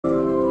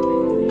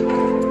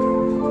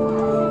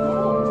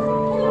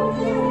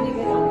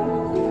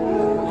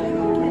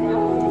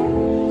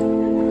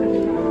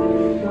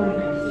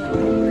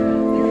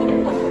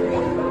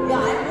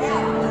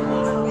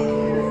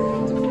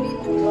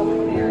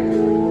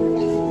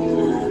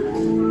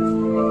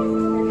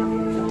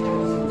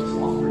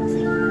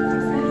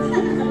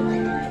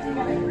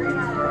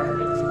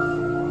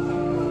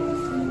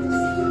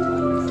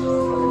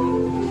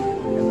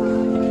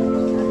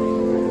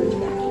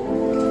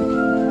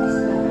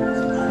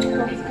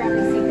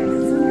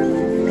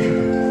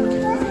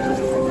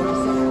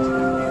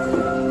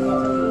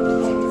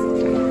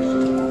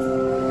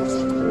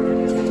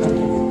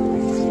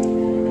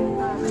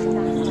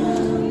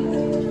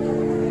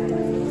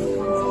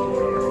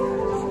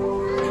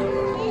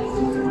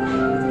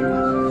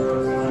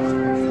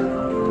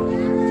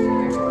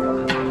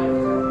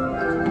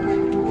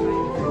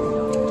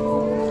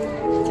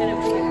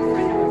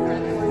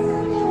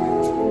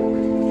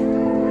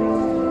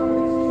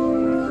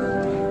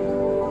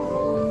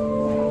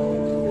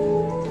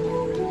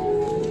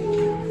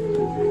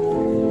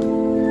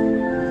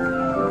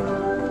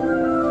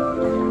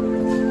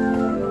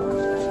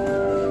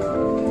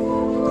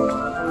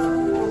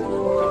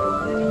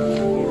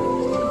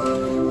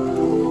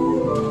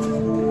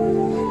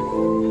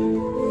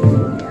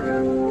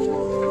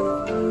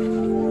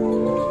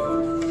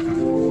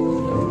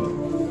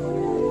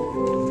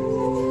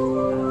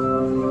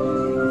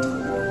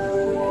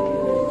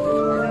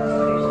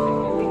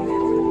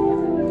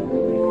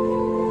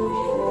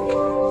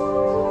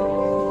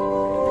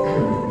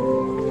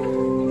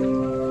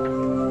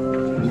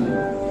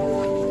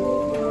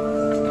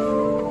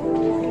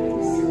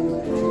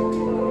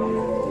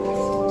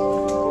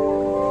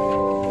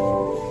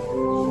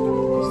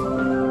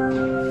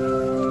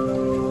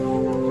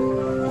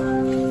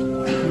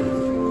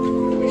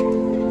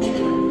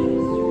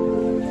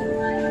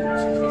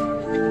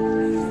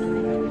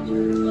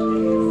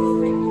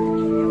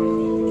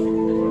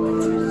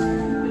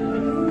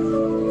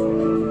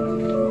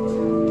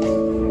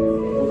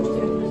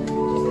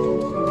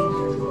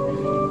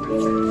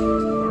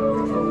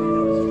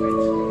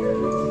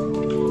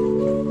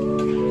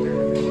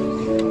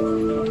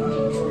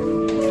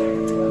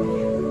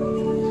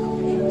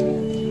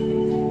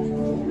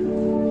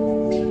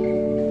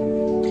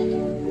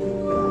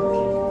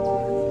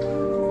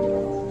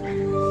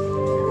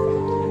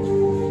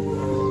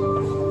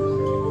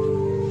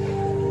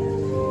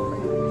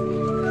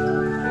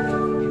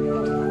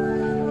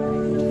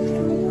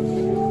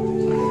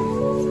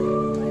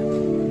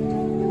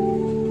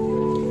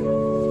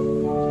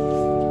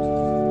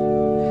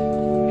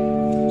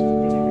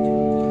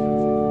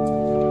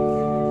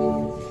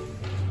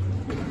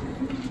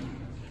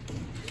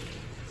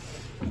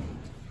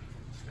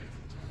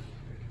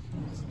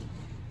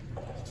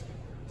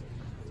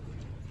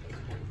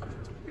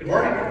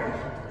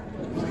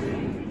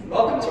morning.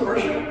 Welcome to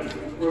worship,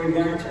 where we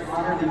learn to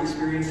honor the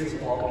experiences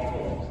of all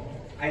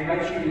people. I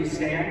invite you to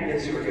stand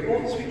as you are able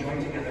as we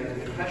join together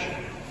in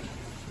confession.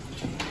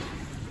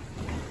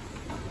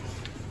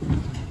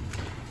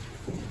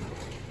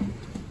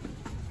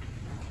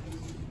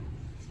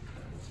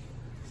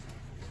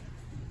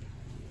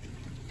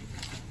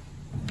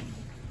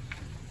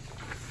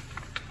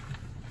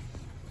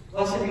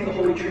 Blessed be the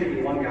Holy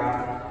Trinity, one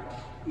God,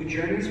 who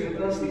journeys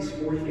with us these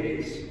 40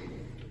 days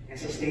and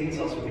sustains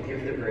us with the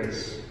gift of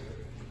grace.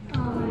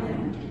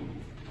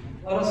 Amen.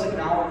 Let us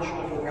acknowledge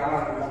before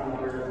God and one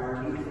another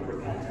our need for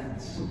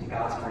repentance and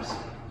God's mercy.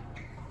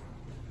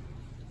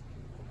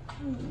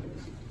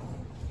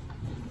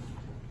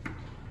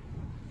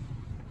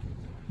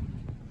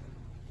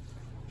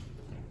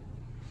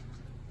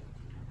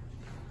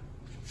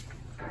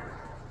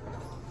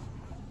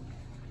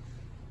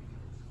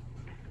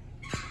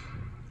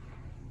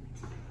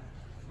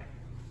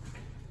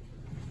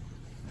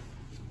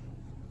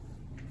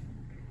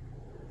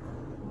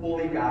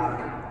 Holy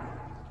God,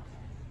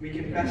 we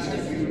confess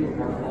to you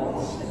our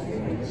faults and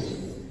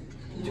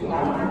failings. To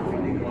honor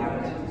we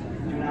neglect,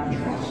 do not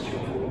trust your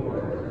holy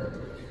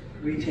word.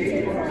 We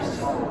take from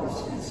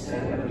ourselves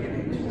instead of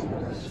giving to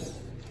others.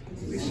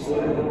 We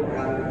spoil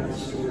rather than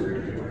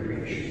steward your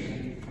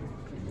creation.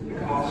 We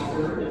cause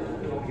hurt,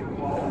 though you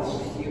call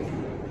us to heal.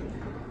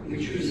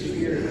 We choose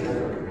fear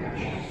over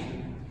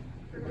compassion.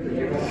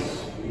 Forgive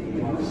us,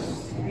 lead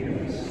us,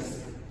 lead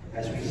us,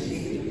 as we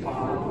seek to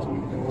follow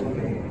your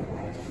way of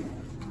life.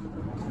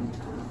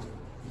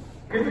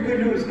 Hear the good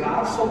news.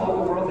 God so loved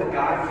the world that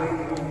God gave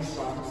the only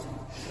Son,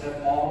 so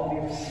that all may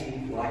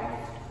receive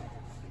life.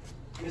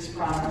 This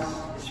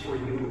promise is for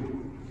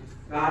you.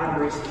 God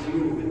embraces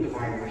you with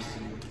divine mercy,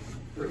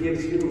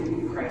 forgives you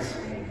in Christ's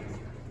name,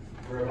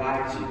 and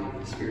revives you in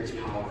the Spirit's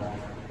power.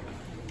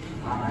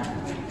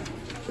 Amen.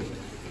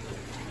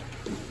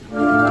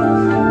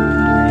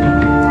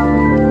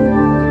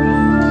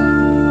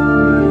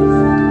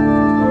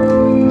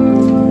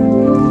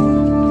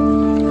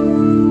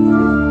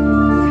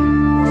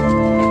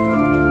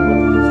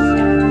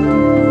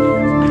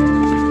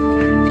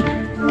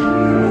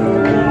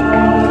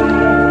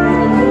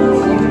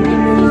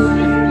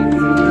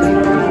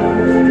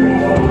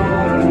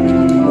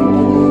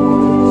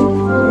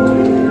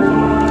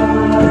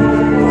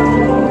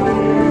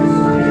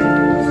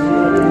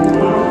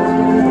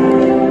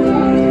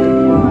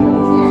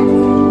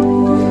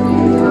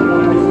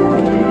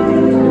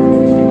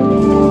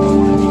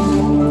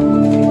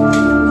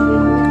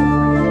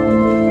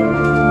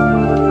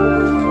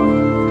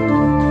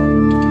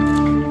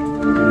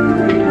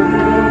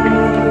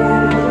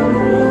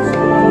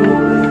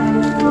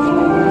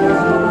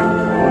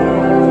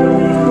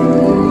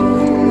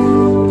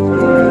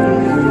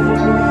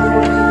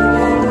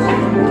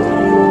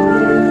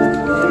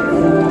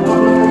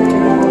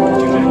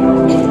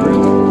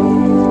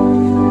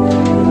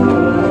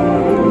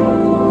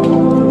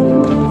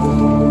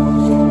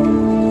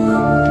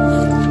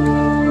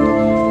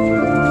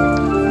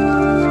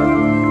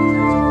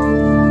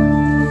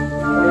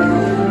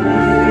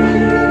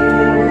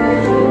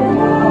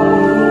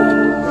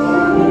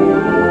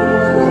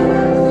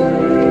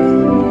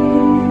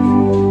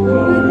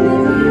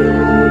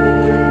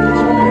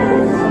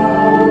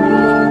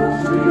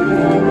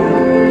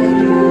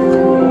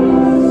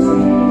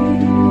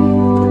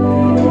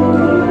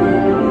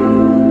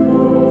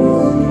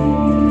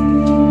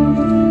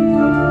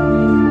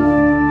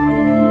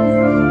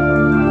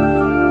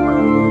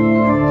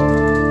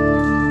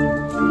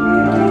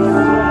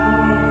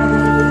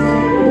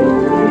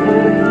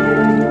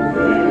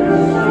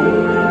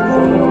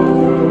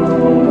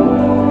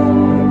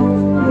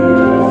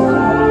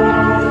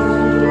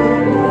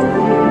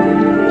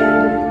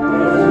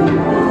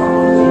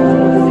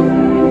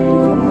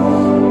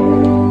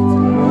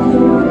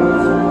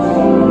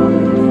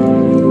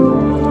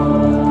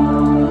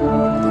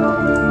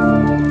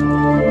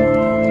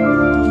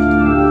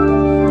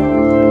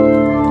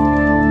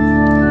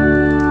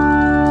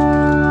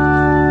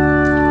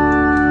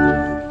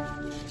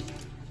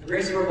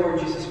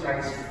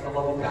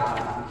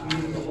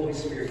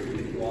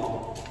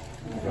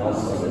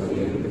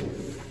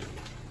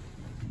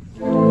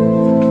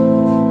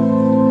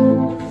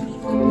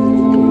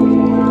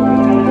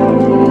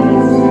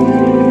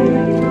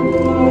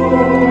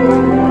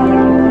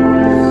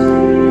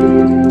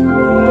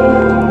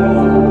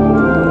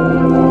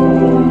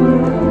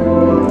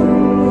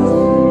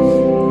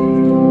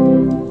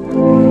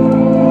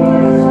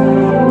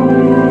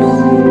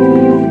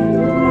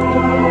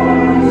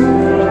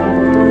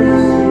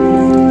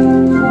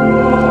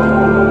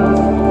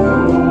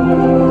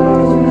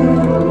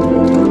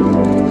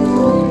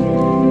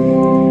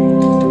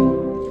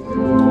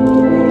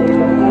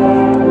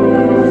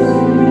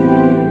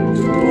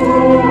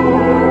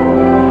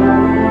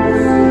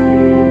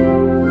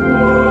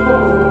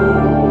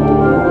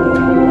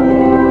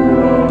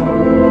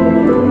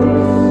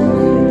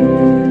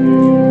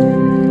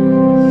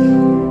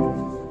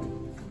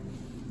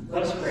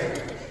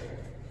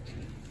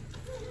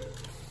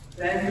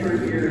 Then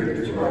your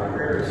ear to our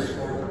prayers,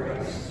 Lord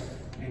Christ,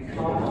 and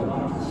come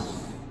upon us.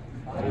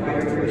 By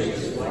your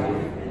gracious life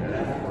and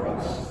death for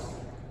us,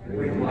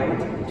 bring light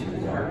into the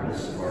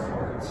darkness of our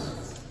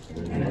hearts,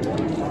 and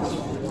anoint us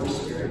with your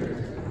Spirit.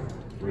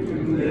 For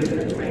you live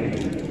and reign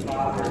in the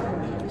Father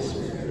and the Holy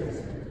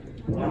Spirit,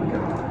 one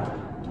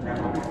God,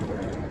 now and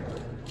forever.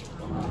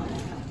 Amen.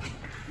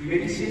 You may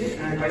be seated,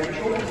 and I invite your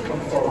children to come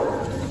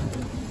forward.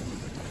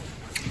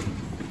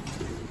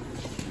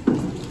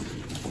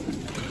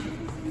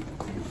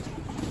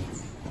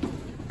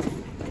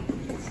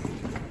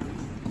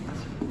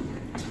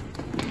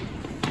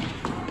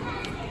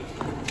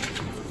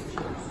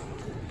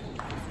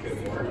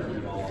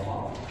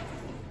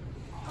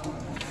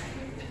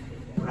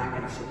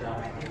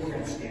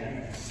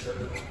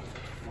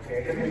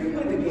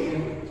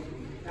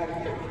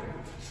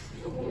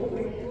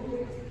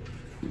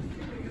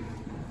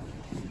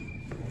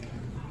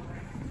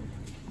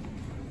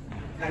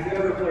 Have you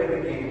ever played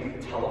the game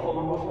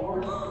telephone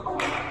before?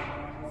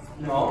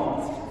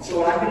 No?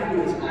 So what I'm going to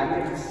do is I'm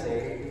going to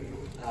say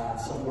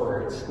some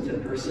words to the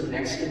person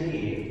next to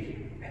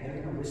me, and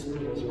they're going to whisper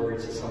those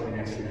words to somebody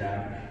next to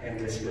them,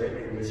 and whisper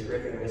it, and whisper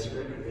it, and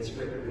whisper it, and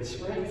whisper it, and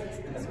whisper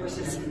it, and the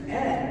person at the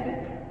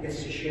end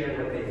gets to share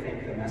what they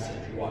think the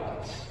message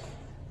was.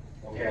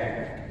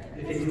 Okay?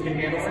 You think you can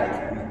handle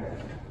that?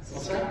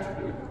 What's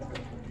that?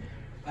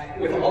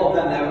 With all of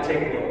them, that would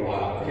take a little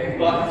while, okay?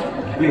 But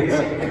I think the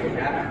same thing would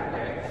happen,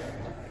 okay?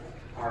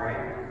 All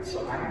right,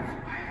 so I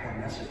have a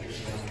message or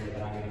something here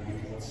that I'm going to give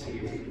you. Let's see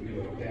if we can do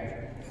it,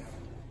 okay?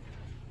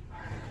 All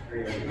right, are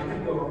you ready? I'm going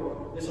to go,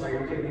 are you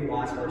okay with me,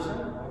 last person?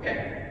 Okay.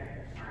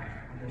 All right,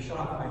 I'm going to shut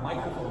off my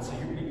microphone so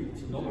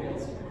nobody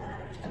else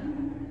can.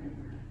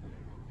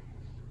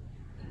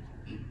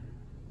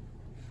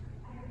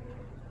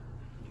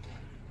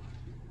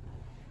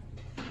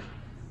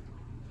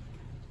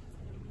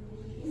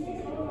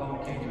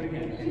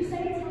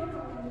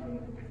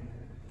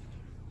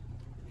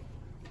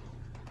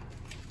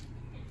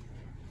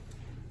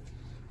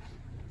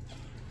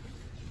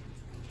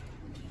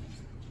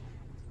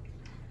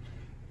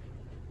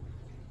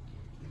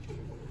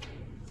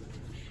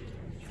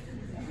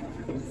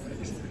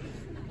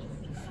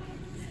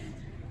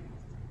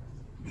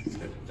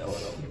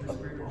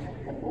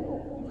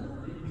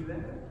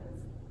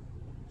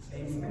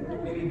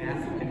 Maybe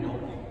Matthew can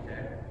help you,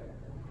 okay?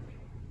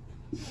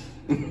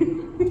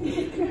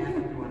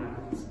 Matthew, you want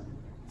to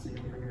see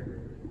over here?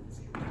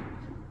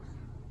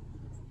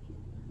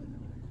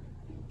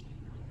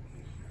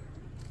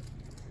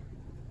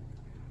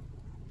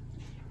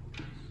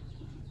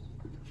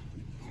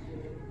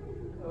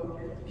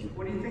 Okay.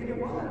 What do you think it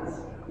was?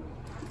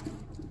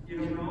 You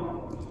don't know?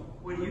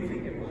 What do you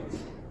think it was?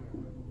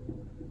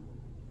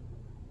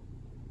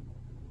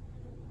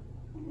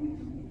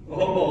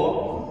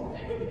 Oh,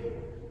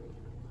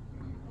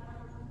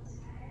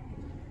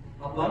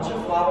 a bunch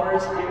of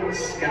flowers in the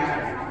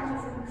sky.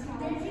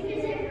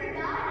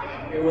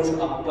 It was a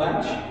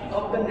bunch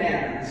of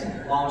bananas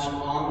launched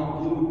on the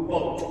blue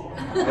boat.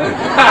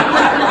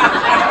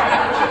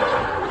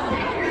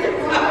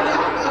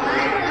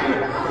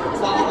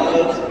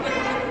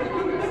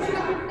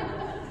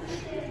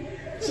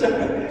 So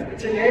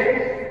today,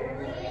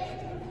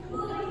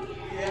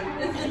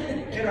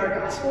 in our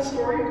gospel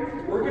story,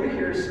 we're going to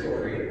hear a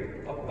story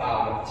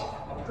about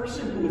a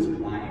person who was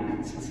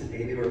blind since the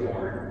day they were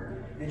born.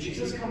 And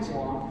Jesus comes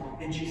along,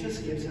 and Jesus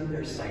gives them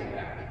their sight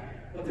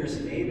back. But there's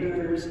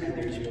neighbors, and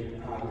there's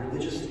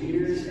religious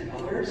leaders and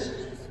others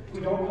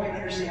who don't quite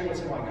understand what's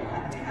going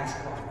on, and they ask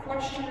a lot of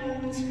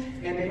questions,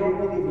 and they don't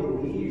really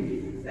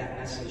believe that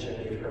message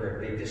that they've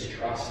heard. They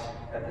distrust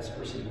that this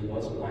person who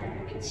was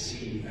blind can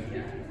see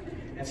again.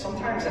 And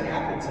sometimes it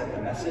happens that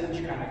the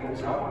message kind of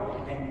goes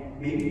out, and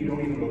maybe you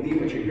don't even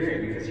believe what you're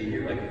hearing because you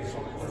hear like,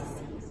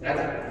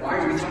 why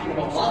are we talking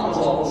about llamas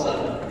all of a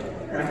sudden?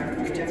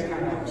 Right? It gets kind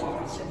of like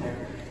lost in there.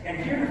 And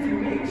here in a few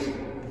weeks,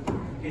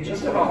 in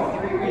just about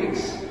 3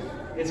 weeks,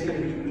 it's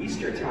going to be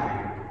Easter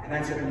time. And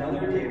that's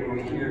another day where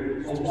we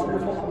hear a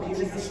wonderful,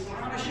 amazing,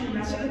 astonishing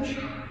message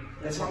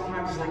that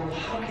sometimes is like, well,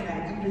 how can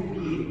that even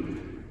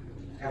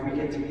be? And we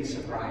get to be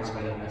surprised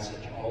by that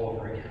message all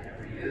over again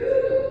every year.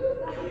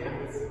 Yeah.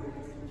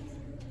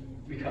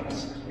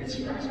 Because it's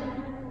surprising.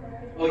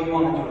 Oh, you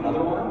want to do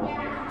another one?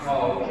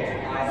 Oh, okay.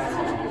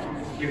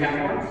 You have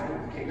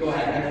one? Okay, go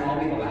ahead, and then I'll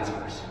be the last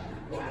person.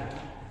 Go ahead.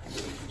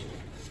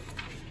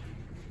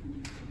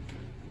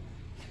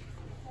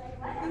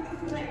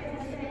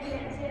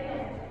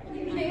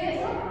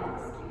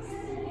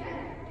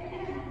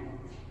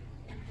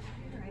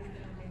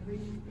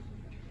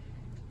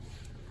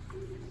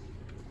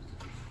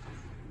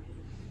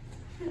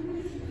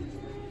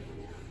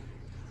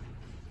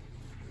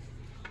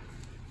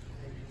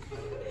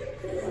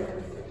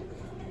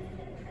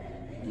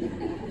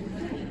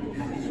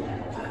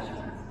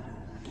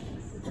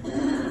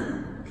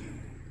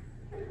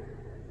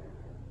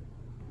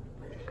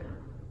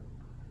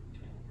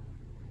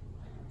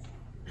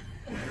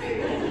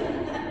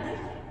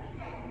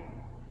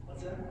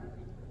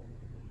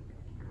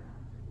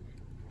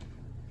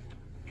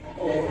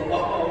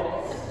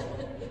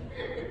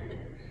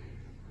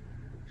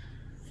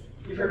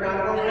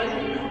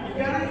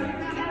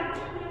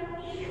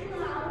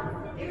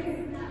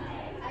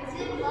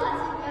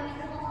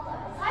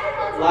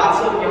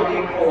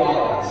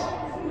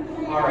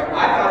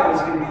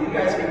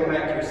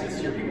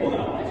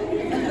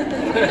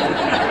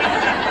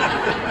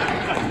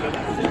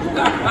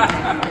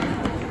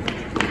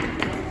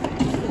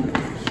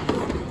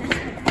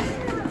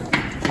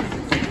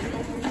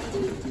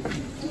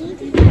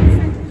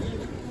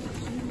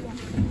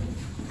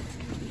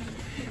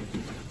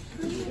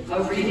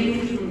 A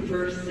reading from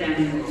 1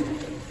 Samuel.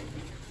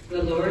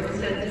 The Lord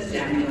said to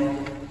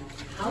Samuel,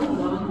 "How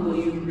long will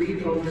you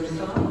grieve over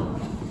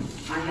Saul?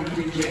 I have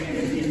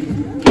rejected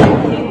him,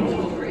 king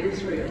over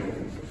Israel.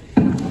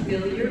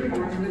 Fill your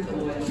horn with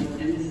oil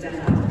and set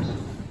out.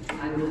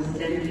 I will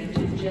send you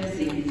to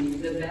Jesse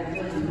the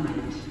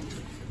Bethlehemite,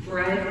 for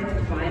I have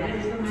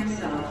provided for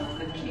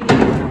myself a king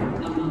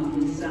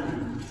among his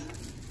sons."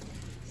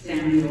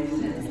 Samuel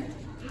said,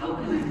 "How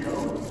can I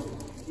go?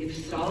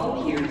 If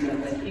Saul hears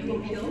of it, he will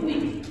kill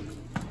me."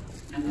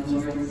 And the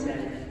Lord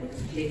said,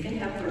 "Take a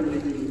heifer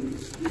with you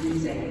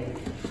and say,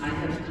 I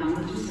have come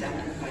to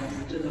sacrifice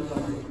to the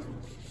Lord.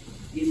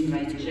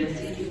 Invite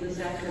Jesse to the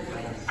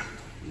sacrifice,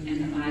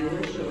 and I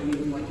will show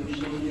you what you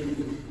shall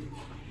do.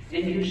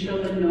 And you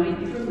shall anoint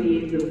for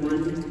me the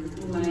one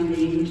whom I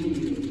name to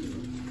you."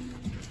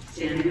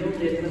 Samuel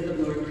did what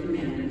the Lord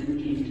commanded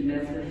and came to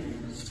Bethlehem.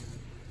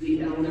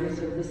 The elders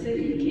of the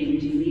city came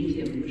to meet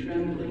him,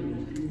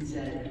 trembling, and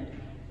said,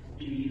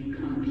 "Do you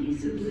come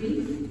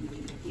peaceably?"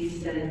 He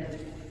said,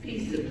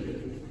 "Peaceably.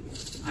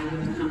 I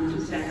have come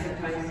to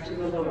sacrifice to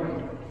the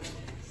Lord.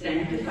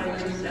 Sanctify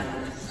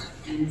yourselves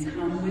and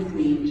come with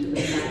me to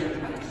the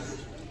sacrifice."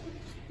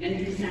 And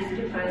he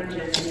sanctified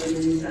Jesse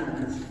and his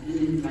sons and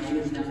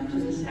invited them to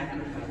the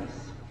sacrifice.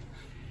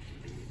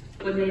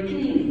 When they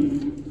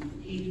came,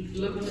 he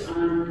looked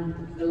on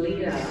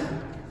Eliab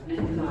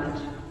and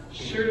thought,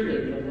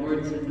 "Surely the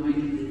Lord's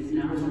anointed is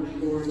now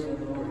before the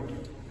Lord."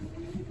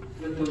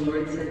 But the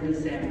Lord said to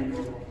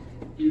Samuel,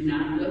 "Do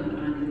not look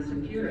on his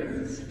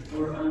appearance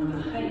or on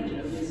the height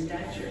of his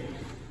stature,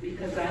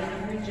 because I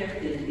have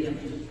rejected him.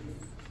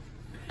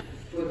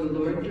 For the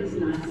Lord does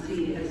not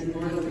see as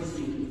mortals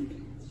see.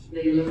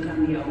 They look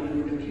on the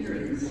outward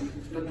appearance,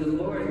 but the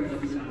Lord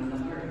looks on the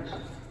heart."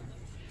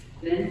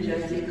 Then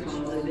Jesse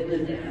called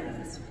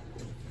Abinadab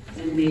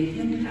and made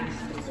him pass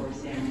before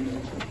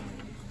Samuel.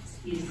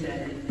 He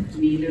said,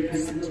 "Neither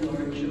has the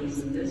Lord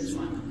chosen this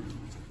one."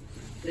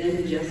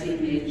 Then Jesse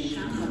made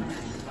Shammah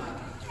pass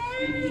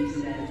by, and he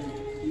said,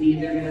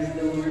 "Neither has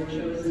the Lord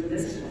chosen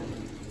this one."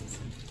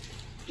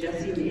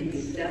 Jesse made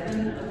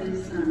 7 of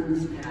his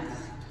sons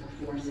pass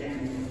before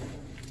Samuel.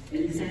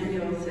 And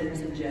Samuel said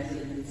to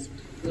Jesse,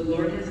 "The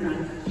Lord has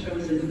not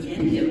chosen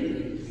any of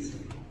these."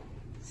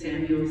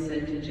 Samuel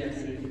said to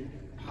Jesse,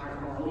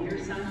 "Are all your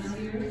sons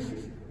here?"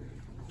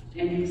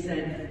 And he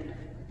said,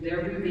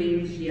 "There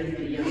remains yet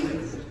the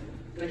youngest,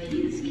 but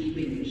he is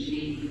keeping the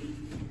sheep."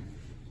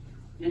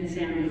 And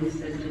Samuel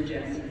said to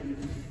Jesse,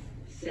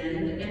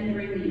 "Send and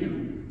bring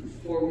him,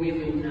 for we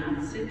will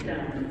not sit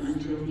down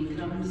until he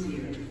comes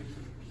here."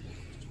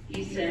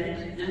 He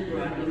sent and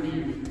brought him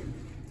in.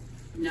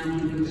 Now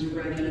he was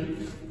ruddy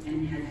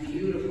and had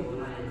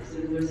beautiful eyes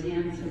and was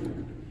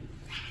handsome.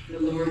 The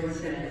Lord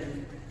said,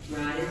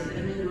 "Rise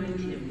and anoint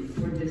him,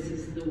 for this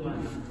is the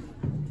one."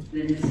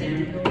 Then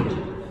Samuel took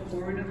a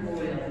horn of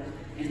oil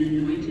and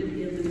anointed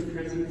him in the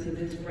presence of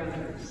his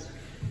brothers.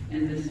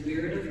 And the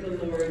Spirit of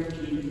the Lord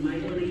came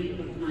mightily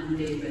upon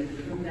David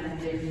from that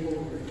day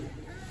forward.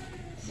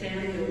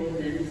 Samuel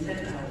then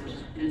set out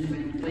and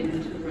went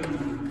late to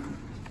Ramah.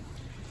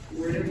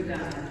 Word of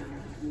God,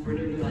 word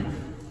of life.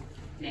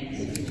 Thanks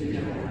be to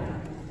God.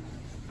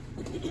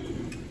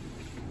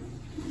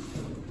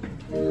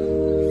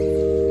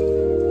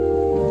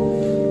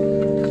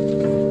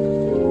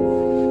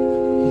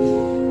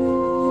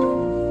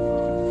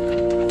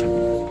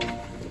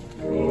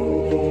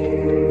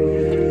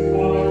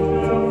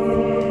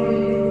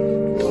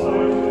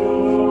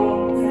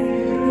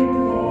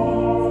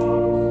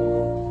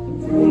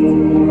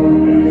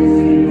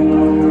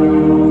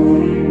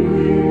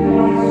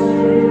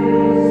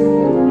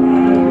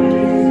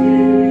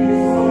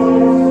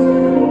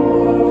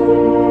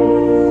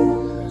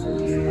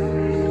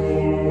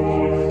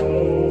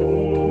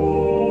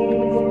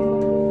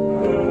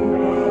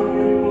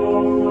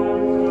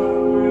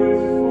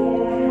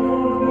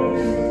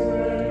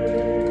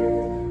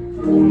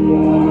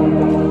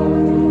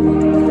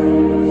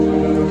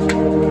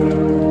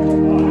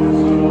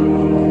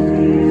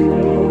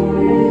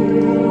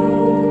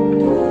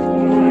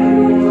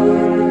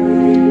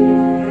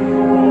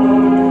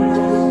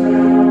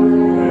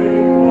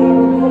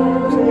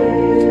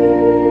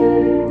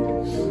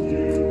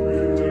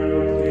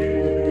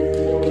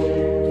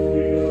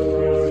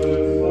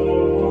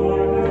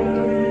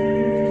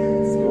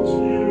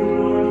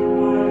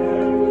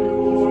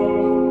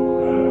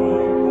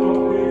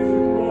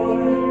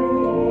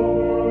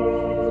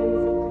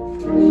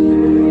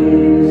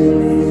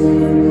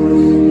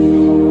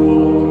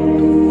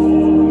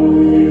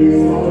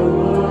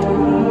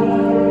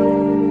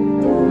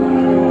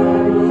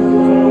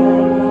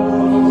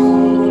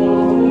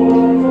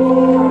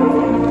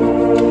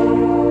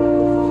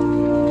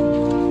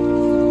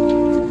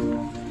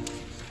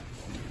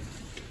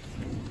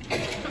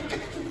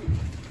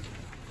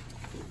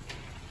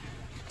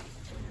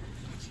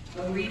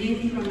 A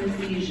reading from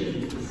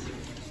Ephesians.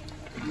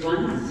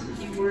 Once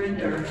you were in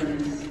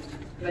darkness,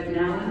 but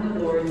now in the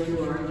Lord you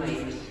are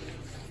light.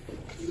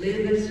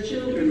 Live as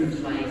children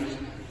of light,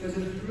 For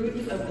the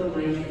fruit of the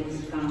light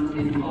is found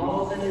in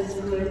all that is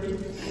good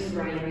and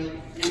right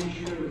and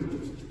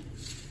true.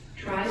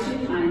 Try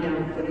to find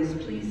out what is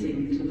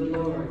pleasing to the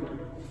Lord.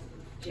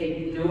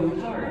 Take no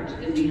part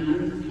in the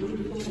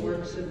unfruitful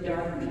works of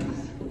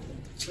darkness,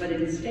 but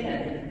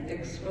instead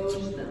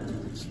expose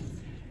them.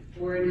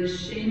 For it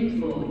is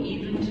shameful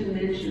even to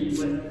mention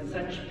what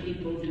such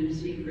people do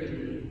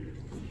secretly.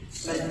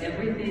 But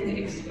everything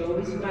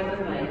exposed by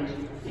the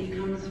light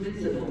becomes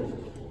visible.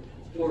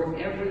 For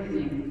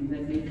everything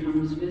that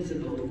becomes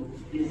visible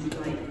is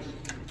light.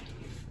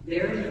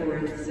 Therefore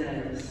it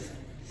says,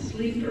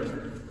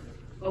 "Sleeper,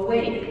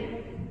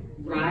 awake,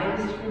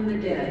 rise from the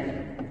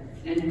dead,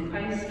 and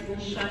Christ will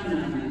shine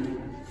on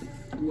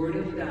you." Word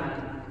of God,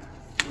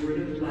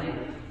 word of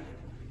life.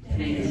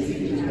 Thanks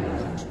be to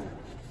God.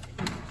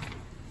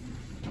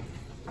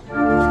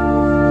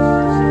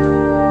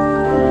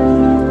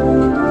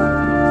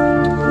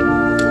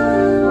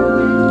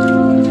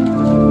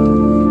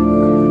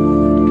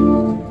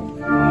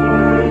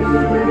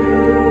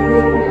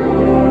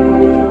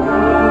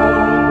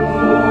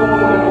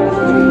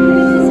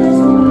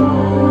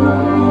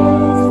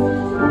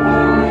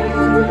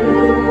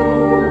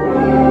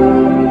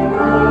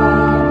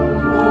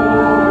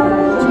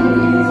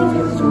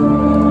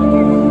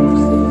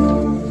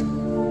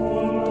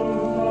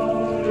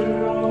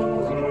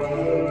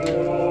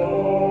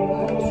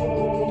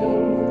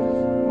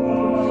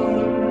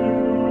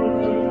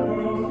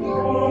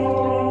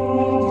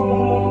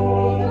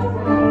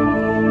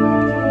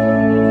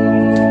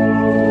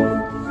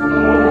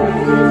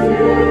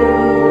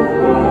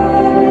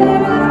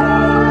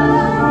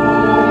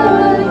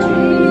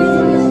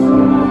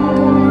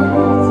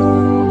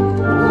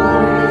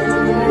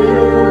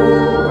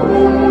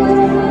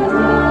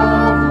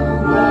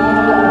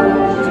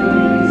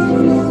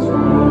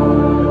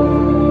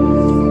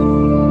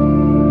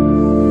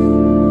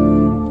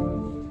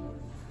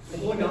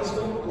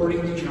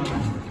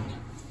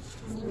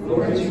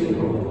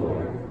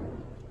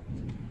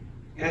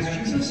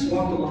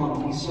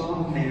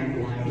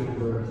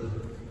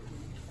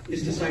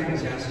 His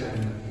disciples asked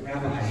him,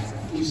 "Rabbi,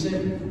 who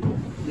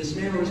sinned, this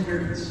man or his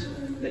parents,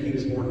 that he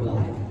was born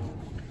blind?"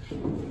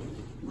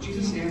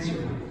 Jesus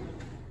answered,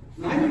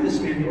 "Neither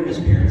this man nor his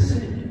parents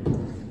sinned.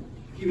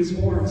 He was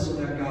born so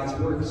that God's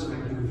works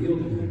might be revealed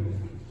in him.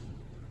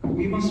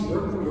 We must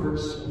work the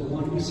works of the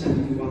one who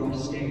sent me while he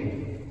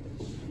stayed.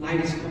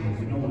 Night is coming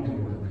when no one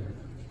can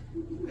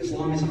work. As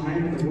long as I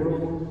am in the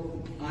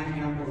world, I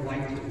am the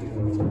light of the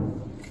world."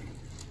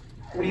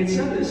 When he had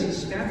said this, he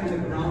spat on the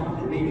ground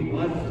and made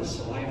mud with his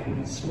saliva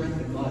and spread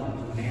the mud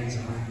on the man's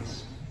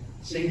eyes,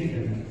 saying to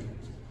him,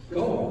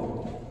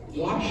 "Go,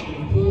 wash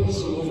in the pool of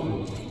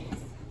Siloam,"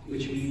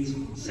 which means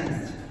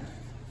sent.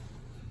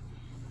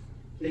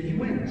 Then he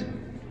went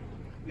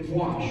and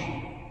washed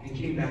and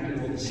came back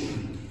able to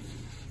see.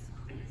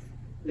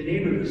 The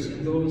neighbors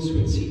and those who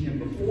had seen him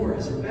before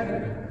as a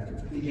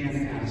beggar began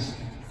to ask,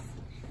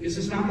 "Is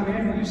this not the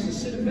man who used to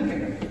sit and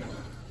beg?"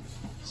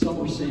 Some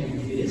were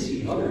saying, "It is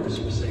he." Others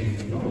were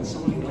saying, "No, it's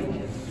somebody like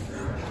him."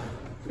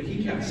 But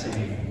he kept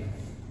saying,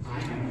 "I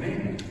am a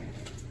man."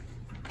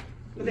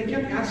 But they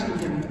kept asking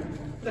him,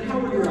 "Then how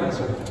were your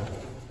eyes open?"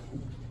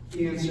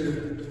 He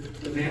answered,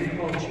 "The man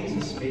called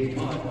Jesus made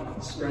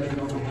mud, spread it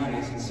on my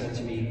eyes, and said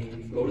to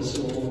me, 'Go to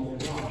Siloam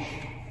and wash.'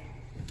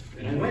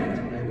 And I went,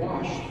 and I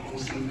washed, and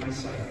received my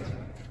sight."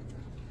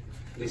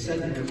 They said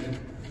to him,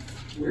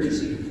 "Where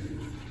is he?"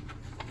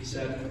 He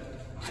said,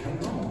 "I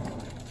don't know."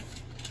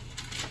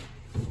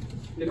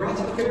 They brought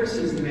to the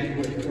Pharisees the man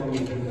who had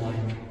formerly been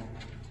blind.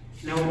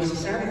 Now it was a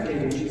Sabbath day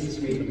when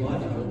Jesus made the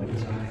mud and opened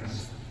his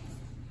eyes.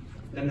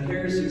 Then the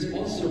Pharisees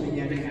also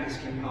began to ask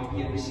him how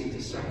he had received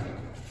his sight.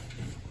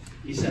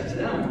 He said to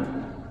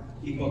them,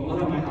 "He put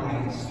mud on my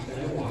eyes,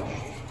 then I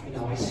washed, and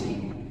now I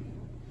see."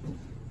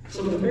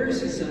 Some of the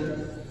Pharisees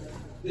said,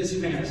 "This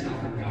man is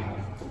not from God,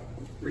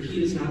 for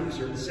he does not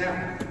observe the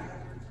Sabbath."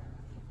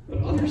 But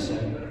others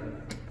said,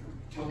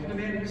 "How can a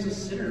man who is a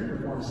sinner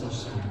perform such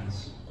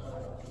signs?"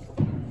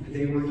 And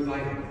they were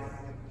divided.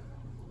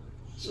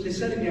 So they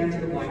said again to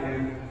the blind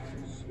man,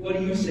 "What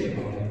do you say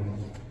about him?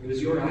 It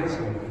was your eyes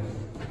opened."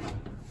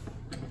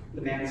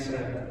 The man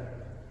said,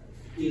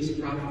 "He is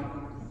a prophet."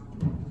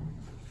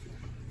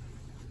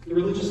 The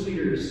religious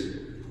leaders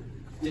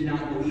did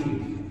not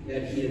believe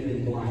that he had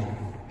been blind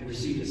and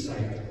received his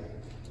sight,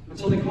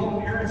 until they called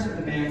the parents of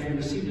the man who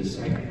received his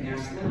sight and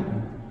asked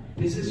them,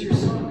 "Is this your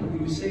son,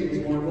 who you say was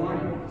born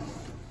blind?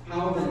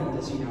 How then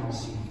does he now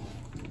see?"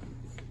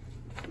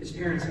 His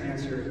parents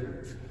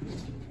answered,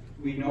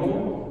 "We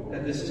know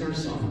that this is our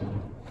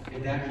son,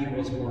 and that he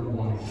was born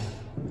blind.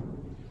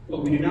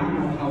 But we do not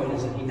know how it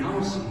is that he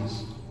now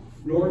sees,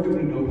 nor do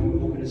we know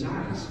who opened his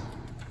eyes.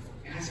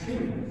 Ask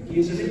him. He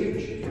is of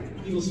age.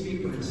 He will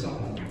speak for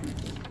himself."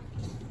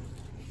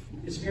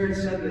 His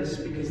parents said this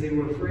because they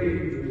were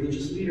afraid of the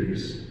religious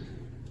leaders,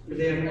 for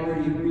they had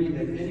already agreed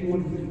that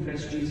anyone who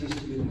confessed Jesus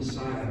to be the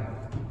Messiah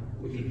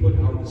would be put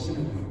out of the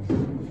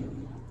synagogue.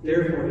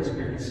 Therefore, his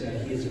parents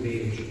said, "He is of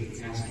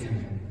age. Ask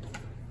him."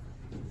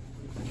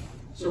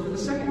 So for the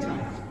second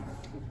time,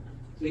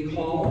 They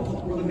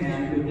called for the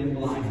man who had been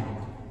blind,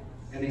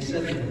 and they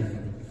said to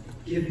him,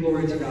 "Give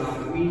glory to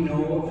God. We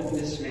know that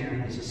this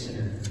man is a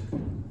sinner."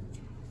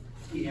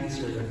 He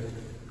answered,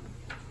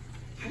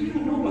 "I do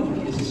not know whether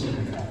he is a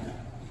sinner.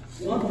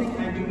 One thing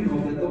I do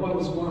know, that though I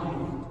was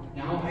blind,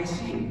 now I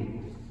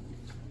see."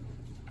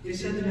 They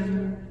said to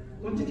him,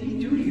 "What did he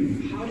do to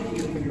you? How did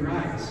he open your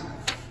eyes?"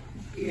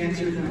 He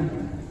answered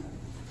them,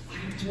 "I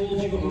have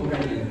told you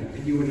already,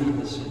 and you would not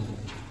listen.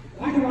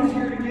 Why do you want to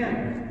hear it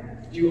again?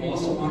 Do you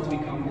also want to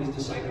become his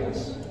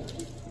disciples?"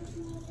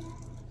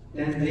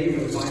 Then they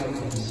reviled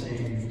him,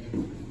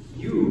 saying,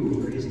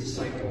 "You are his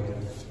disciple,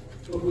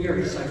 but we are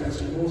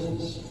disciples of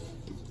Moses.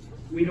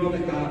 We know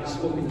that God has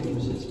spoken to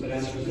Moses, but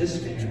as for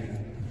this man,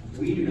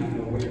 we do not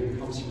know where he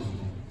comes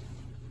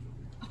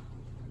from."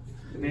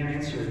 The man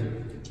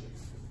answered,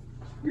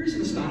 "Here's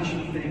an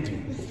astonishing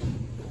thing.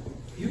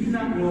 You do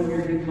not know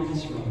where he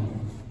comes from,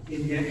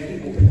 and yet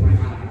he opened my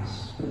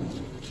eyes.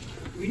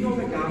 We know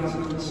that God does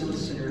not listen to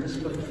sinners,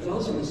 but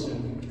does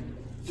listen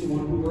to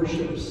one who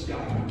worships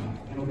God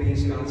and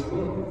obeys God's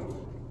will.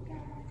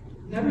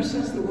 Never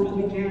since the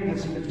world began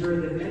has it been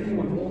heard that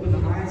anyone opened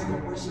the eyes of a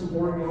person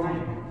born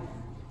blind.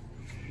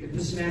 If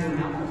this man were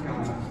not from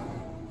God,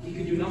 he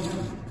could do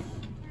nothing."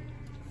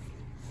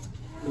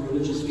 The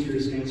religious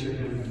leaders answered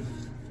him,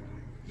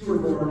 "You were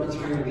born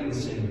entirely in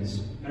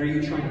sins, and are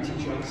you trying to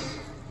teach us?"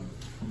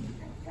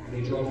 And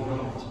they drove him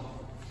out.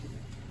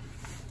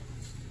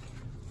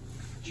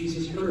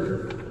 Jesus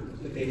heard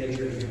that they had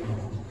driven him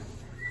out.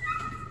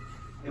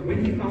 And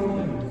when he found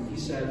him, he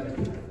said,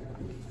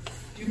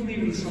 "Do you believe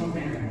in the Son of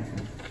Man?"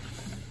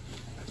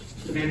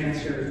 The man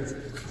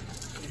answered,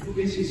 "Who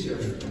is he,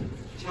 sir?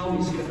 Tell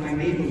me so that I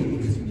may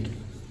believe in him."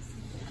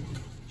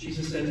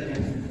 Jesus said to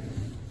him,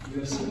 "You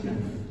have seen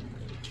him,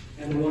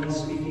 and the one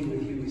speaking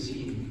with you is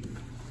he."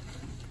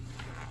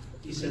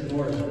 He said,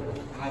 "Lord,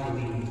 I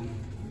believe."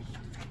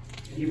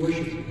 And he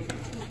worshipped him.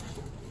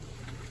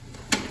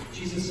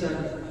 Jesus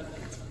said,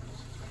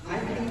 "I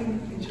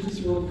came into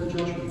this world for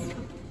judgment,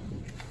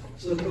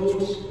 so that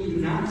those who do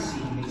not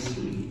see may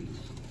see,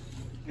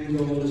 and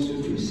those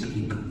who do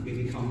see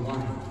may become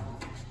blind."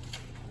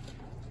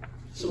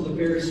 Some of the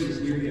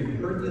Pharisees near him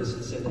heard this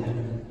and said to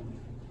him,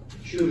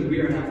 "Surely we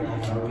are not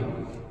blind, are we?"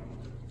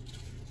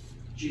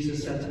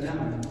 Jesus said to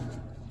them,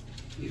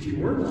 "If you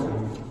were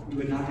blind, you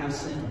would not have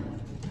sin.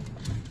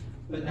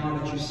 But now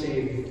that you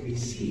say, 'We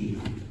see,'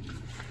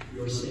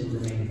 your sin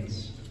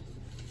remains."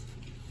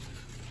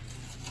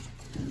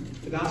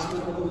 The Gospel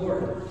of the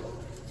Lord.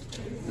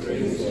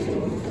 Praise the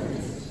Lord.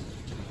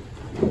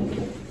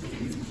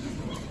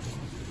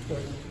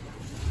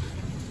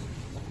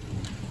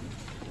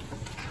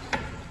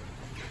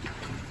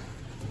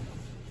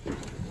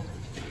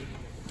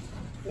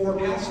 For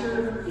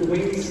Pastor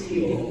Dwayne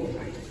Steele,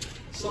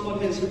 some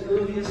of his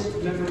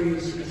earliest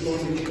memories of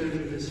going to church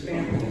with his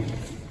family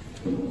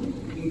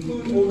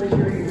include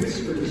overhearing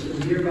whispers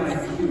from nearby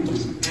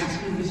pews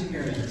asking his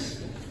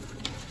parents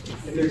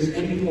if there's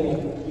any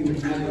hope he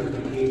would ever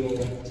be able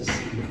to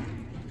see.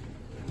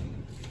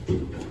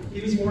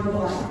 He was born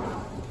blind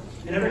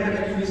and never had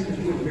any reason to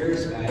feel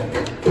embarrassed by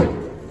it.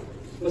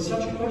 But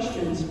such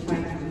questions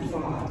planted the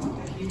thought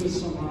that he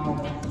was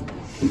somehow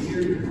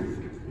inferior,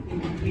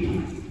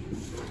 incomplete,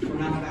 or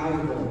not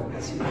valuable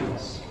as he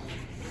was.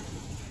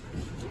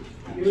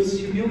 It was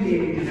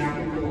humiliating to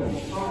have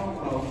people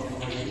talk about him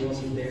like he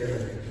wasn't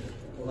there,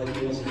 or like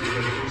he wasn't a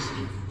good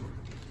person.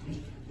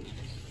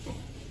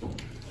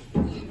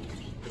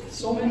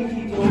 So many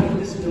people with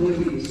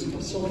disabilities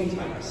of so many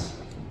types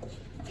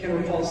can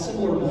recall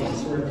similar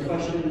moments where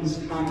questions,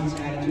 comments,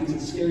 attitudes,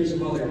 and stares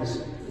of others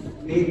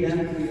made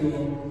them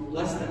feel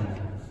less than,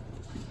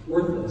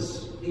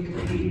 worthless,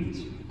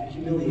 incomplete, and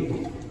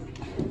humiliated.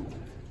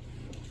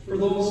 For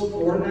those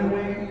born that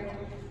way,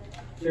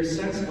 their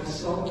sense of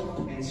self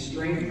and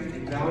strength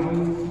and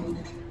value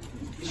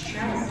is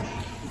challenged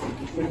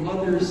when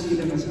others see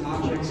them as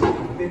objects to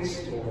be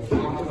fixed or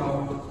talked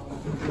about,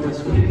 or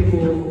as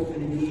pitiable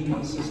and in need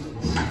of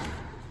assistance.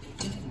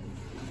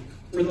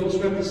 For those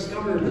who have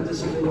discovered a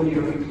disability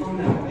or become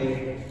that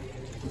way,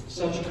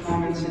 such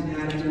comments and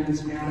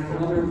attitudes add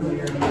another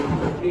layer of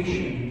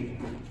complication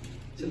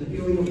to the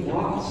feeling of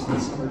loss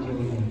that some are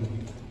dealing with.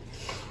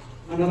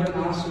 Another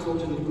obstacle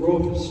to the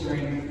growth of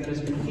strength that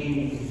has been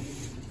gained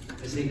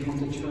as they come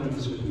to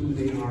terms with who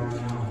they are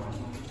now.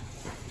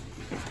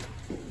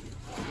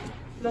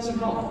 It doesn't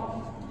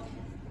help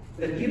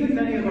that given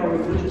many of our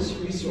religious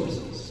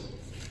resources,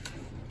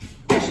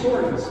 our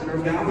stories and our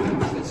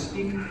values that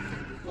speak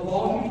of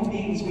all human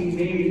beings being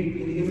made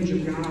in the image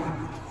of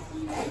God,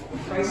 of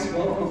Christ's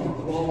welcome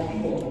of all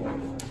people,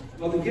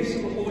 of the gifts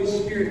of the Holy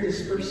Spirit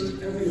dispersed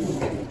to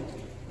everyone,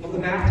 of the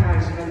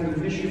baptized having a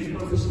mission,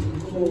 purpose,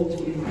 and goal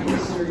to be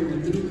necessary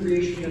in the new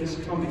creation that is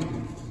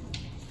coming,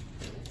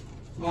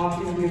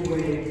 often give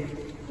way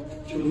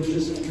to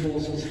religious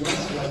impulses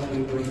less likely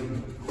to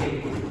bring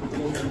faith,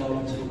 hope, and love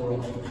into the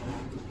world.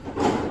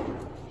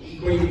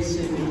 Equating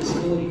sin with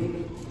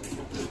disability,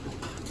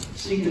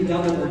 seeing the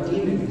devil or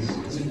demons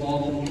as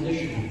involved in the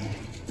condition,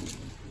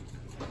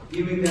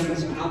 viewing them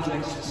as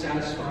objects to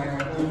satisfy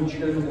our own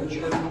charitable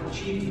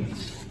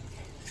achievements,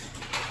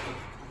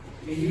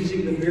 and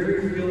using the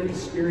very real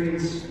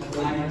experience of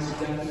blindness,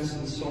 deafness,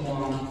 and so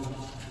on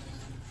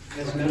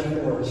as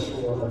metaphors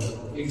for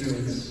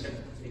ignorance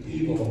and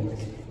evil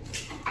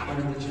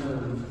under the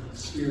term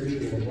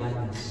spiritual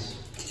blindness.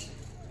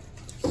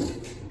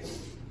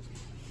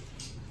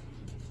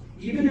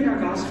 Even in our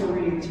gospel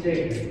reading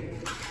today,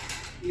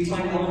 we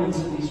find elements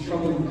of these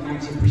troubling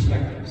kinds of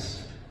perspectives.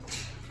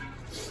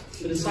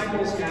 The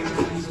disciples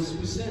asked Jesus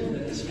who sinned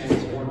that this man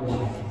was born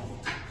blind.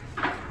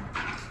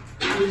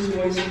 His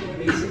voice of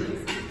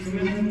basic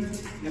human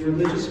and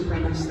religious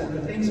premise that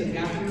the things that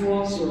happen to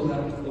us or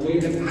that the way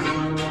that we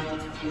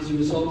are is a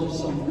result of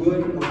some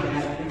good or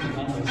bad thing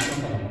done by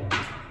somebody.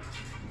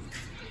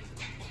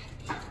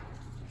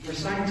 Our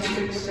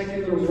scientific,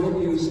 secular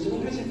worldview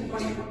still hasn't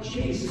quite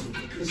chased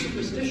the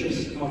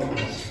superstitious out of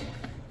us.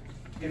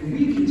 And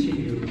we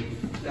continue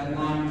that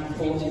line of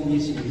faulty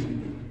reasoning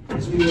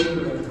as we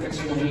look for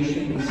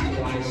explanations to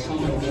why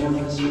some are born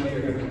this way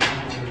or different.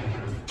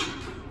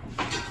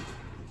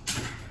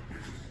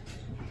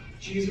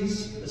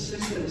 Jesus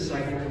assists the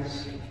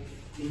disciples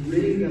in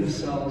ridding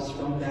themselves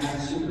from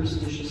that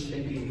superstitious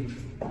thinking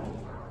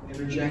and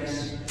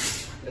rejects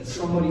that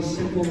somebody's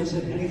sinfulness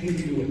had anything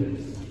to do with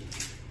it.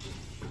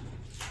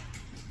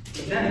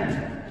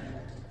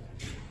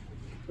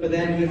 But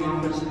then he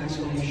offers an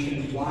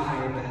explanation of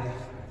why that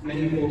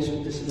many folks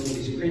with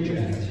disabilities cringe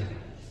at it.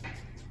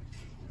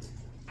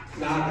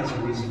 God has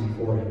a reason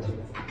for it.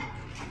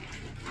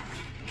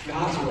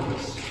 God's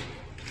works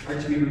are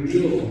to be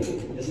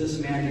revealed as this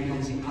man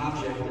becomes the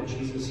object of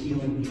Jesus'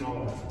 healing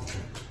power.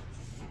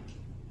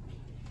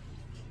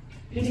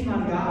 Pinning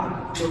on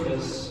God's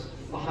purpose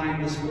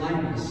behind this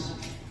blindness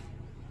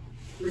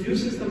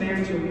reduces the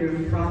man to a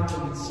mere prop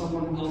in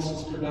someone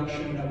else's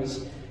production that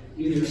was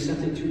either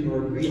assented to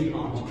or agreed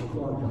upon to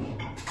perform.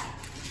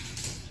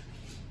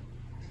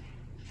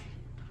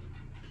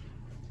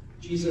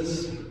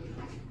 Jesus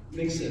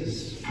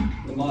mixes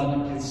the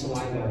mud and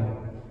saliva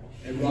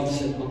and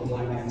rubs it on the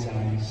blind man's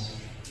eyes.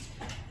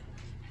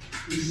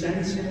 He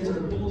sends him to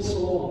the pool of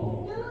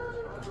Siloam,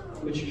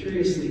 which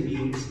curiously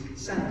means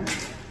sent,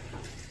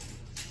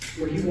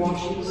 where he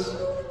washes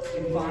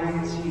and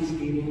finds he's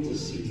able to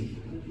see.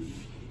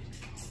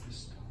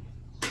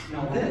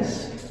 Now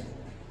this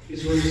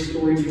is where the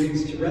story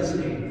begins to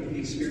resonate with the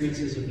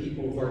experiences of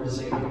people who are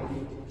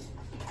disabled.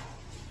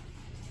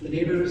 The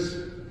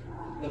neighbors,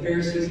 the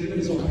Pharisees, even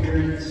his own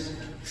parents,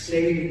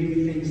 say and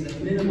do things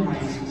that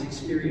minimize his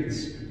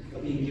experience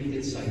of being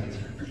gifted sight.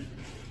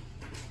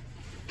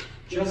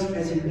 Just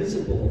as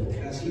invisible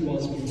as he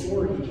was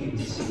before he came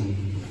to see,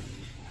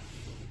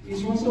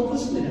 these ones don't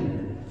listen to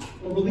him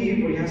or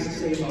believe what he has to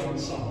say about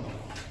himself.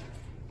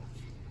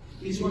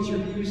 These ones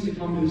refuse to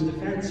come to his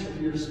defense for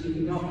fear of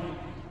speaking up.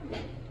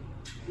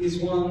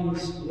 These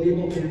ones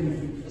label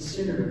him a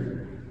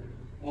sinner,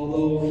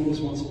 although he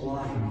was once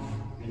blind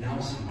and now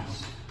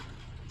sees.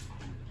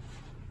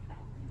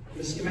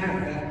 The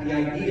schematic, the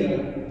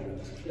idea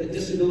that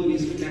disability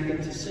is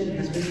connected to sin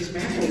has been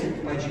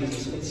dismantled by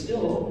Jesus, but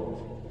still,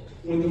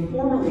 when the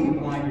formerly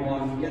blind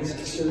one gets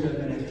assertive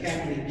and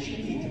attackingly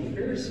cheeky to the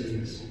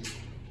Pharisees,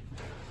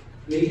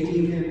 they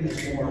deem him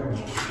as more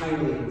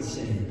highly in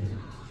sin.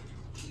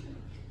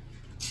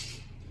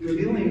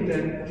 Revealing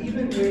that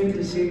even when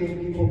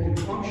disabled people can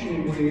function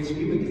in ways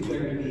we would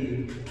declare to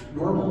be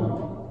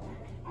normal,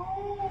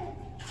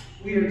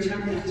 we are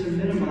tempted to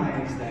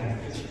minimize that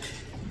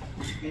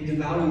and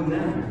devalue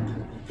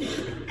them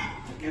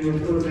and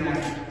refer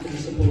back to the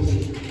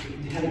supposed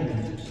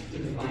impediment to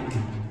define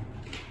them.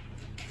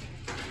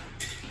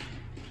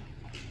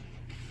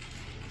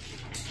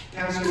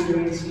 Pastor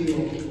Dwayne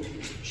Steele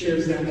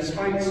shares that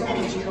despite some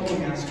of its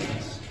troubling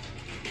aspects,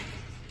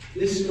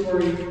 this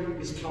story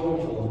is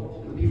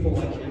powerful for people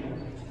like him,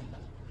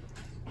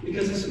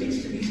 because it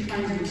speaks to these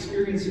kinds of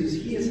experiences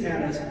he has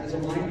had as a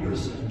blind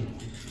person,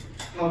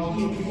 how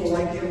he and people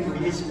like him are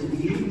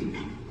disbelieved,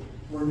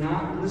 or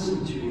not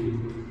listened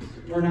to,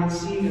 or not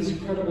seen as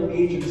credible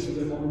agents of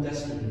their own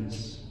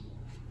destinies.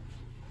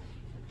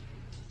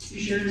 He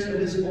shares of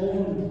his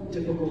own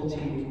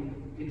difficulty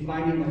in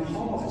finding a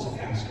call as a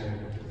pastor,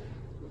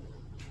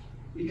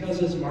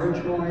 because as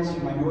marginalized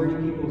and minority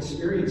people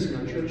experience in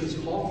our church's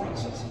call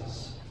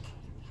processes,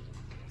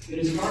 it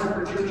is hard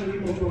for church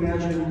people to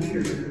imagine a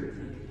leader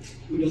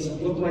who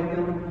doesn't look like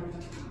them,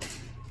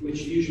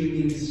 which usually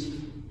means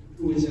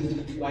who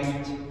isn't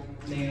white,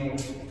 male,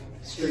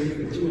 straight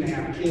with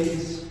 2.5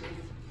 kids,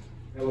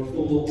 and with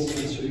full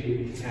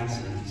sensory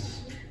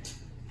capacities.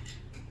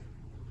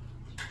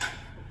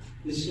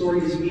 This story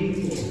is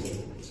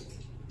meaningful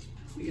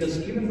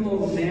because even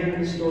though the man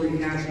in the story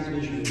has his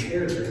vision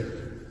impaired,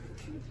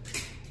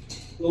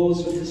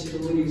 those with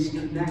disabilities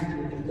connect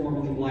with the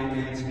formerly blind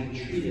man as being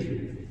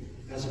treated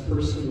as a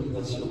person with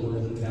lesser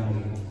worth and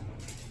value.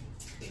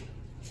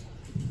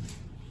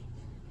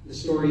 The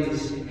story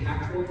is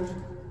impactful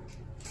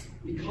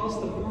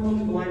because the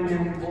formerly blind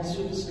man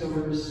also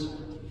discovers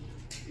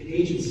an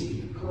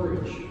agency,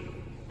 courage,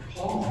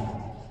 calling,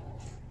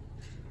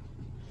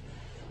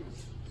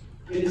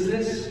 It is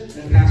this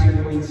that Pastor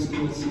Dwayne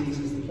Steele sees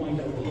as the point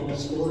of the whole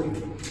story.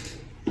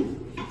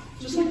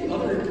 Just like the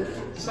other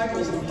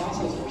disciples and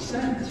apostles were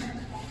sent,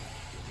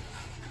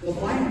 the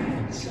blind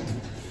man is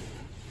sent.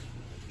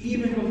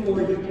 Even before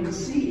he can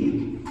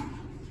see,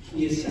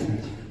 he is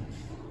sent.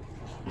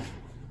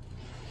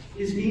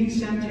 His being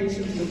sent takes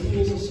him to the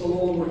pools of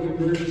Siloam, where he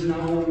emerges not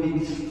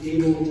only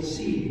able to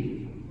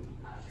see,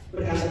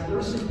 but as a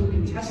person who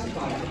can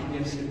testify to the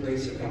gifts and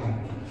grace of God.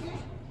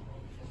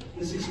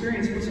 This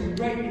experience puts him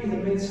right in the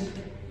midst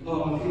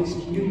of his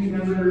community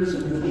members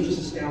and religious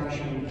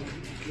establishment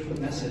with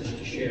a message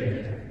to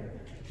share.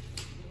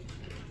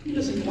 He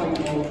doesn't quite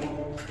know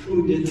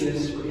who did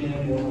this for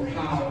him or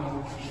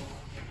how,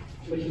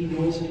 but he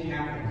knows it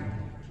happened,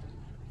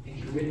 and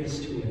he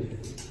witnessed to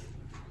it.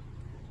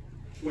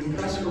 When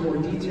pressed for more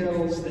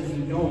details, then he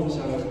knows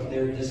out of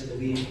their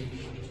disbelief,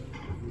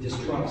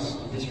 distrust,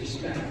 and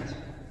disrespect.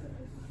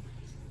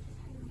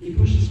 He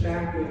pushes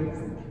back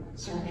with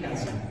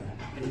sarcasm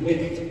and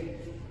wit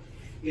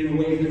in a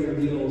way that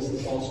reveals the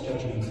false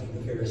judgment of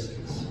the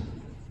Pharisees.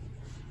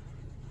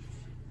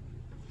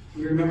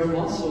 We remember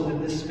also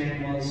that this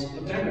man was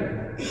a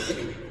beggar.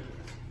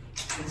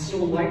 And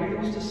so,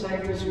 like those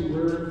disciples who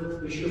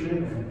were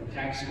fishermen or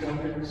tax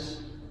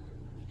collectors,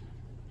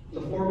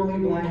 the formerly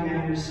blind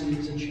man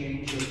receives a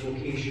change of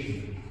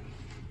vocation,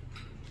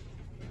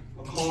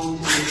 a calling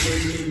to be a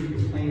person who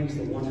proclaims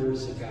the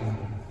wonders of God.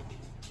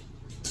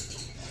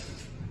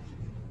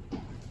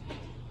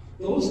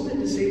 Those in the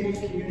disabled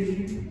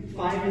community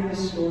find in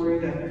this story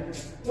that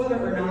whether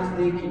or not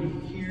they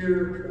can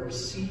hear or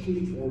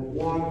see or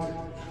walk,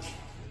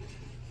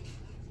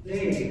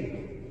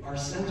 they are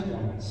sent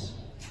ones,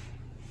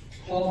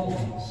 called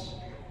ones,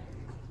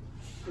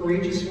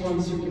 courageous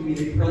ones who can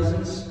be a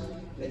presence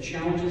that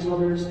challenges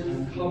others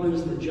and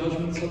uncovers the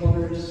judgments of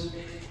others,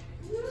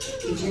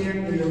 who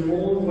can in their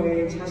own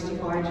way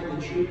testify to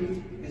the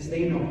truth as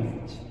they know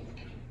it,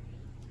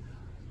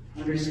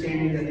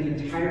 understanding that the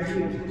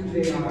entirety of who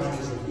they are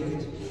is a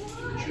gift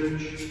to the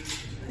church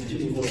and to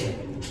the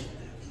world.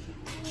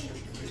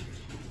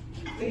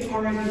 They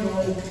already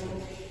know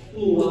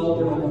full well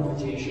their own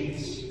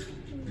limitations,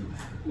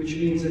 which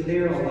means that they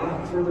are a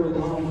lot further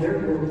along in their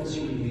growth as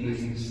human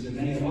beings than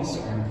many of us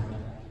are,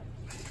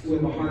 who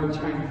have a hard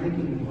time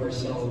thinking of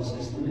ourselves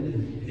as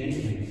limited in any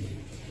way.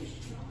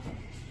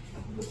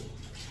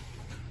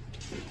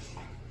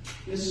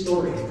 This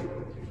story,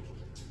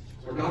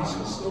 our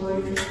gospel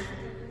story,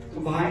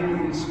 combined with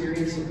the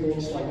experience of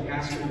folks like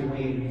Pastor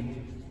Dwayne,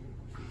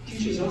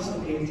 teaches us to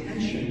pay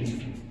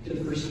attention to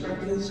the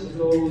perspectives of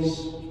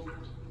those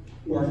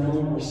who are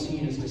known or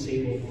seen as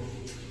disabled.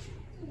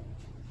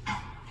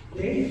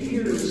 They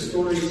hear the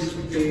stories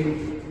of faith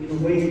in a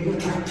way you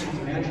and I can't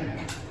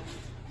imagine.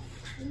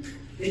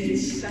 They can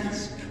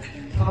sense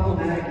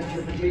problematic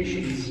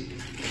interpretations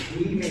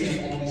we may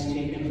have always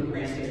taken for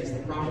granted as the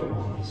proper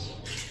ones.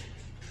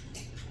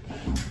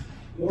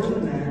 More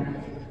than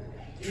that,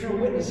 they are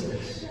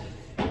witnesses,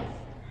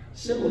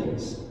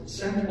 siblings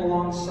sent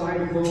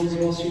alongside of those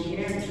of us who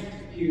can't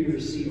hear,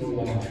 see, or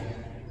walk,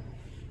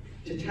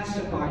 to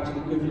testify to the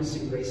goodness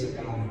and grace of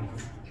God.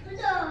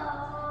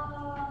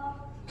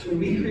 When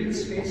we create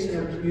space in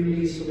our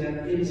community so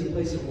that it is a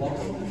place of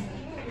welcome,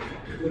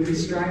 when we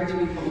strive to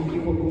become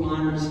people who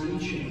honors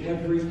each and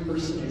every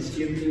person as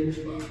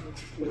gifted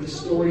with a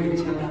story to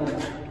tell,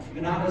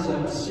 and not as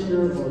a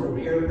sinner or a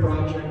repair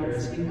project or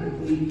as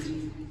incomplete,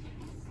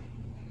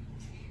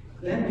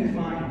 then we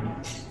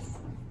find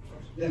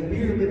that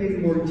we are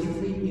living more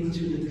deeply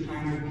into the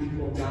kind of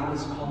people God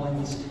is calling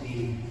us to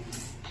be: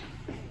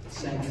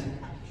 sent,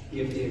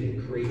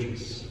 gifted,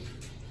 courageous.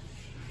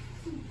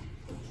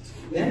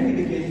 Then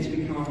we begin to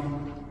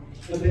become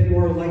a bit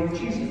more like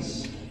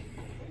Jesus,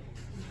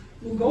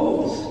 who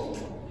goes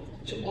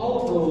to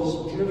all of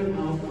those driven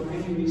out for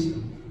any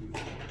reason.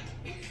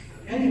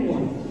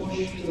 Anyone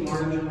pushed to the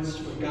margins,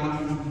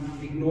 forgotten,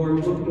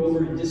 ignored, looked over,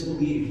 and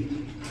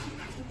disbelieved.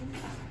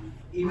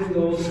 Even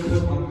those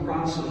put on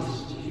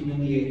crosses to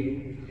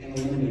humiliate and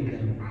eliminate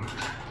them.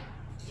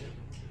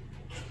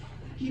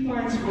 He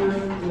finds worth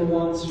in the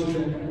ones who have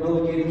been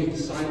relegated to the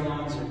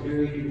sidelines or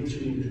buried in the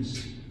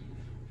tombs,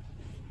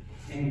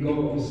 and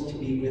goes to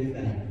be with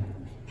them,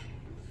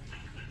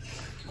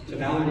 to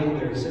validate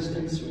their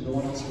existence when no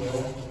one else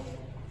will,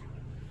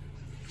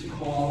 to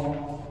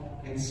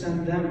call and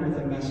send them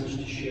with a message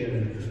to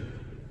share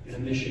and a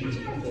mission to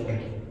fulfill.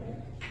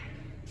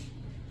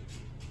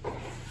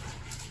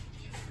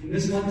 In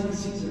this Lenten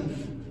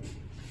season,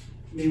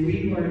 may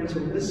we learn to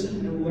listen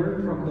and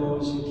learn from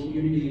those in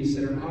communities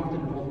that are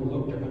often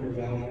overlooked or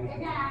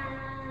undervalued.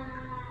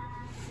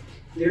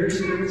 Their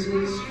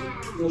experiences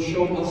will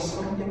show us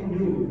something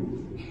new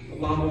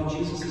about what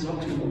Jesus is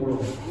up to in the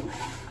world.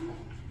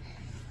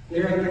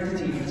 Their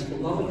identity as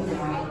beloved of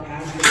God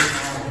as they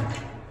are,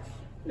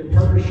 their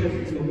partnership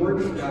in the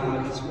Word of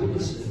God as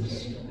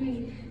witnesses,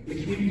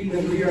 the community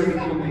that we are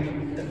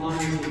becoming that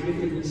honors the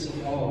giftedness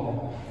of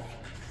all,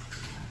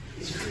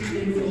 is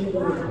creating the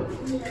whole world,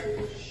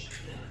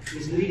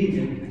 is leading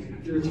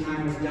them through a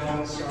time of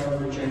doubt, sorrow,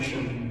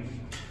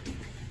 rejection,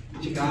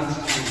 into God's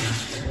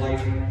time of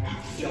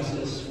life,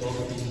 justice,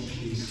 welcome, and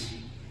peace.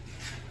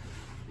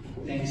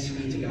 Thanks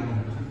be to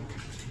God.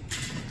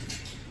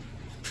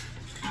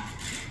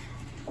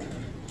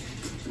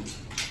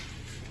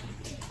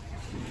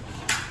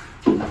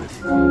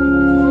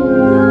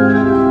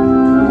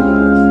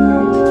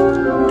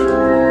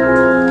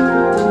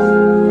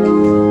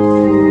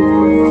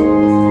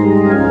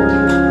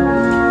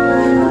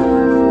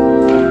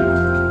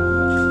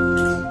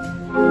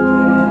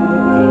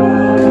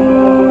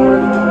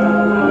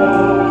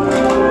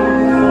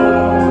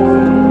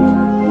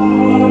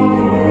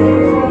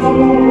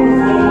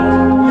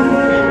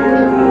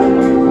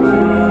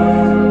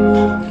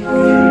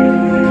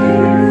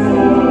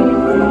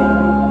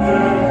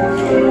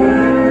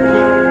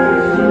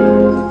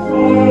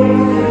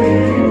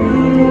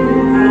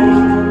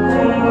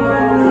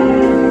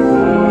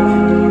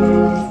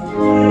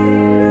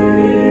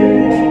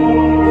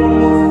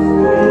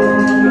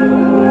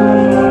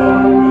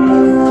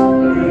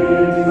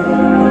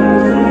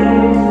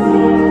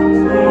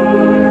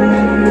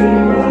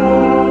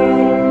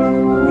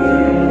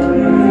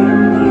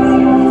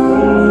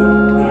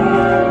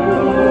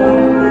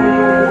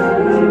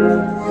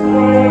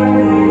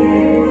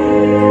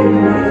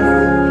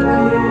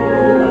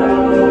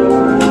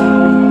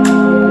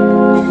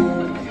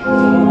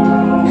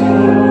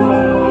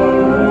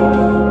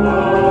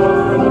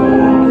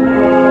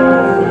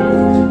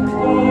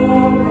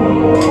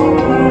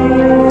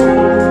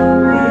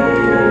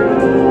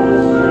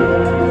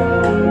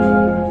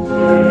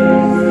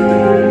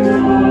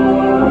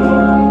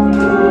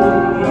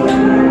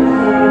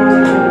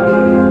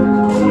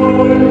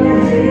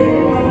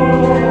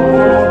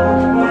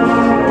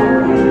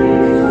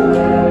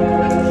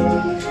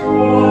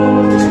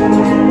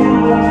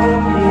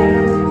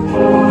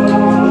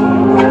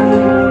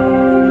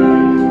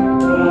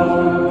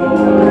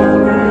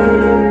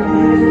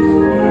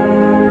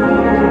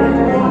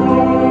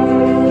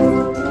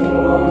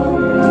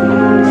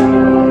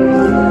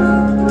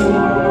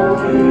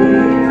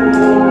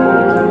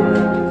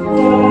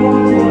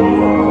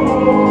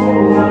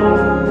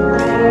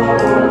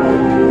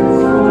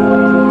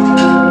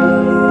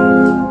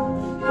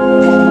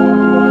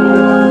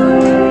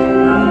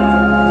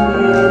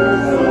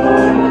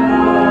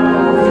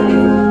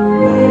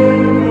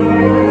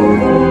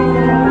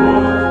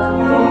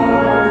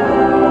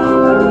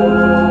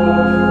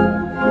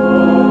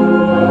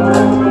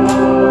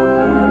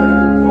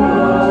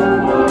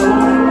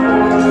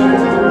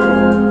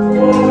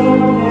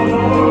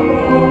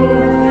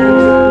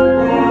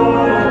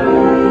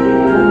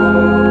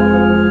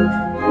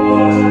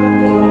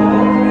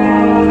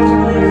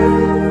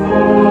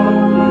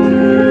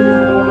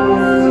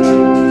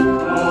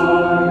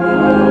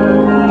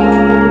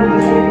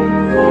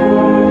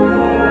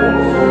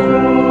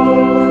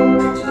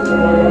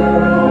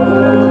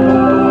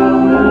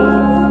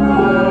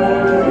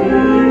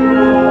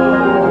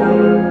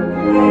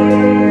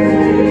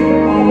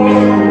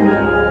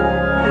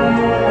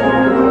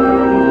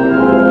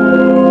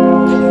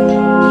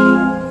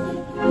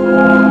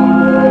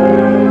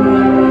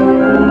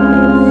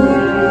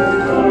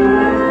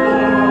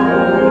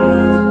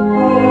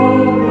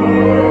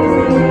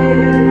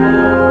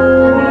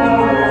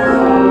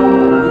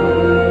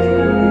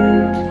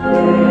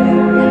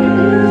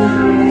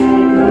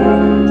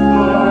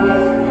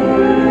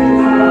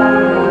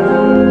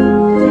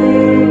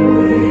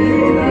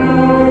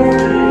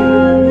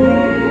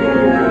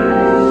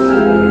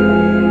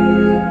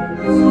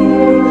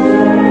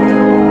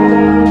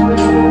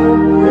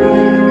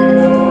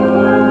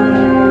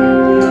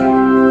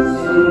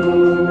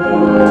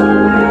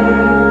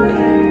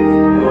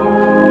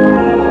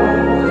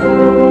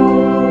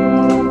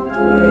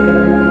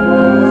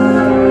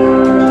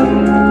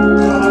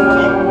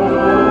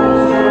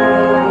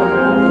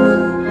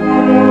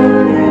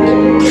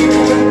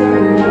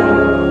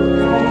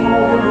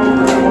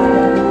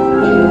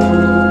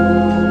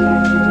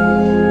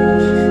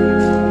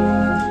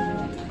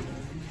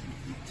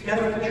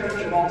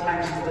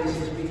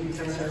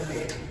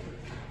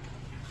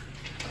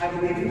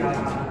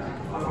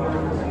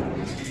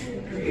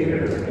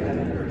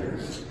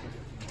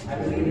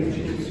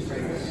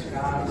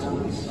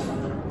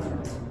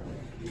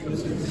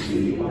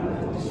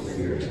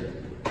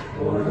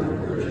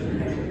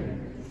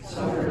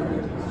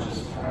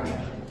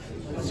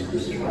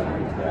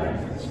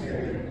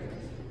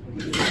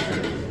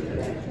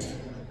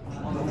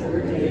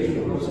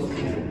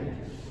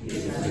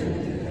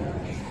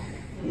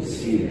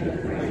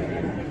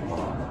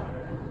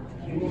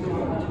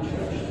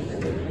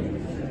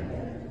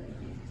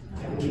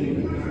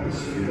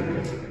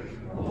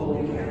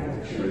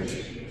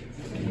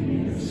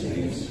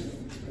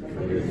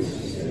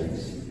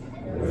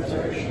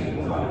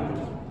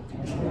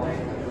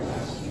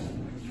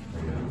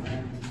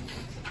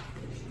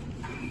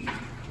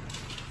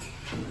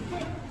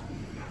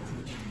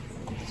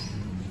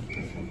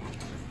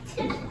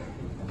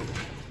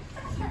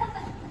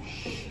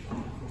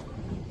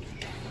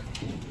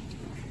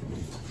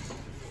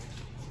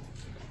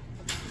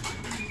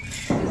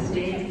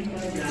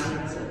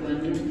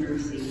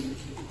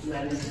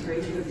 Let us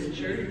pray for the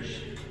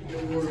church, the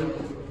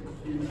world,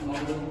 and all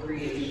of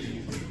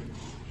creation.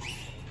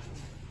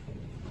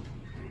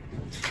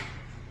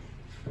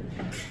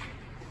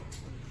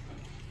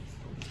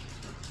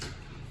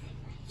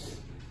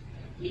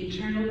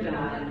 Eternal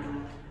God,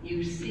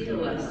 you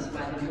seal us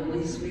by the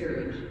Holy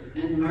Spirit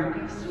and mark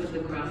us with the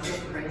cross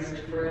of Christ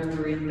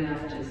forever in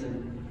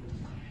baptism.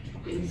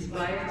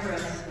 Inspire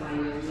us by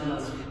your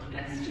love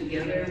as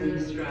together we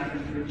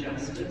strive for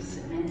justice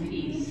and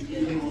peace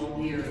in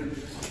all the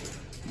earth.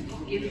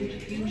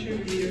 Gift future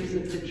leaders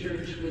of the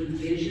church with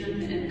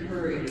vision and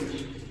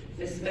courage,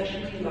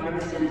 especially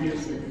Lars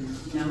Anderson,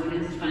 now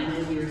in his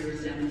final year of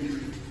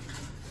seminary.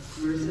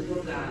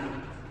 Merciful God,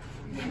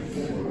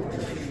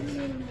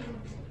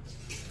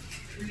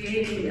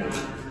 creating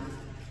God,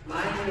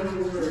 by your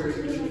word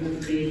you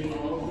have made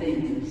all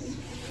things,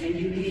 and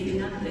you made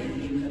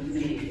nothing you have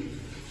made.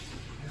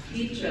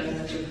 Teach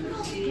us to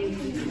perceive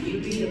the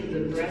beauty of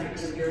the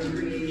breadth of your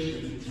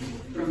creation,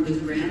 from the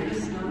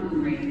grandest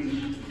mountain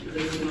range to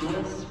the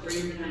smallest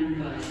springtime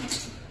bud.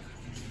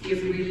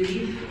 Give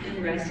relief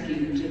and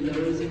rescue to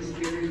those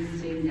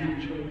experiencing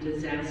natural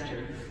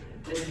disaster,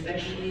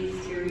 especially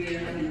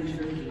Syria and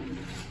Turkey.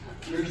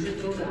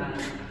 Merciful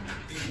God,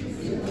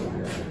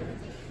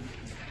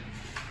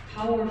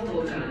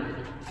 powerful God,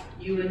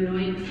 you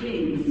anoint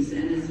kings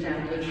and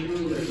establish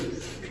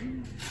rulers.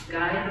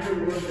 Guide the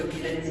work of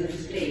heads of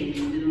state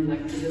and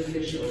elected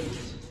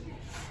officials.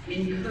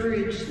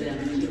 Encourage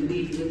them to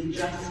lead with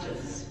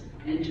justice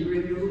and to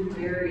remove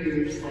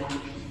barriers that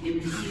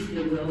impede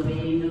the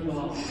well-being of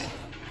all.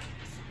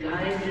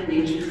 Guide the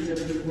nations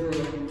of the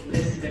world,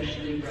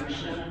 especially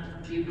Russia,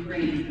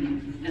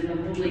 Ukraine, and the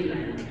Holy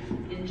Land,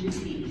 into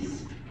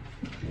peace.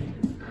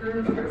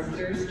 Curb our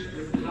thirst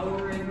for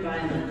power and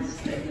violence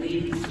that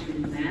leads to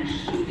mass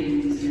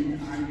shootings and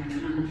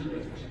armed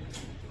conflict.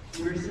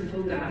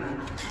 Merciful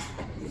God,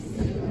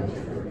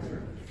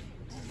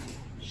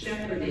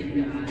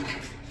 shepherding God,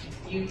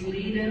 you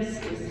lead us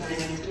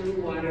beside still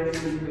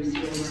waters and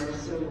restore our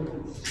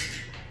souls.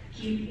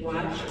 Keep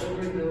watch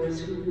over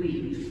those who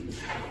weep,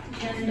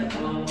 tend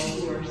all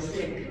who are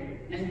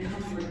sick, and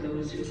comfort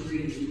those who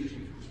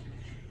grieve.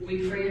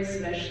 We pray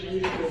especially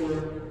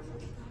for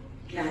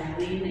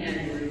Kathleen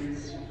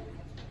Edwards,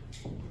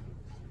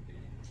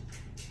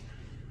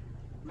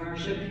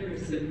 Marcia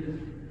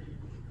Pearson,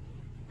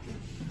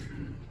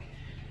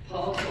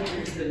 Paul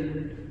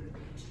Peterson,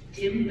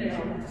 Tim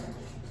Bell,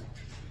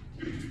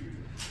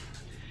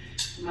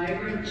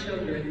 migrant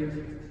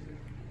children,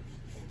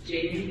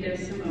 Jamie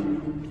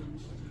DeSimone,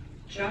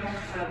 Chuck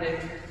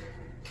Havoc,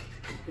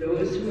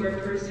 those who are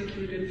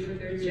persecuted for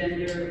their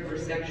gender or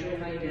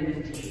sexual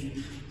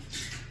identity,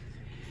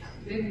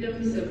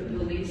 victims of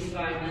police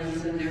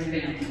violence and their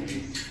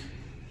families,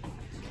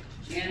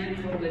 Ann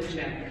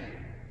Kovacek,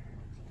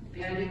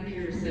 Patty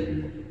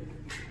Pearson,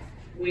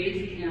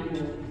 Wade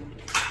Campbell,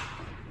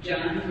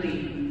 John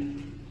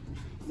Lee,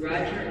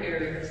 Roger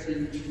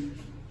Erickson,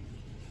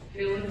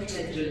 Philip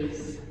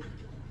Hedges,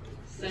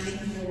 Sonny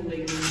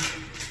Foley,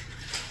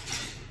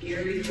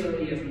 Gary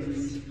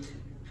Williams,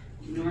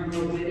 Norma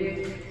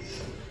Wittick,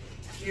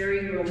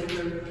 Carrie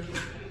Roper,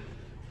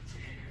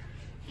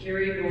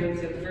 Carrie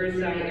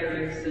Birdseye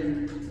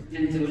Erickson,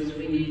 and those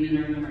we name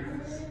in our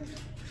hearts.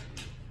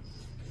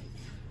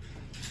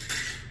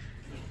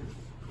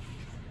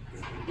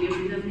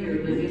 Give them your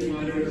living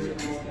waters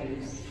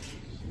always.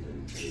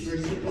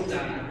 Merciful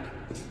God,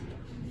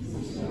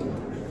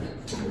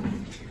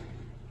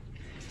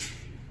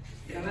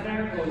 God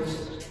our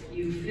host,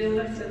 you fill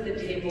us at the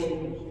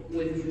table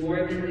with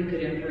more than we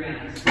could ever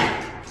ask.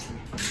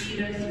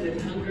 Feed us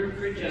with hunger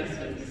for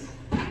justice.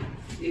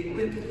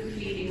 Equip the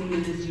feeding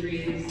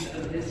ministries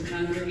of this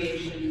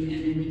congregation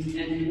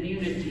and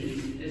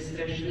community,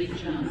 especially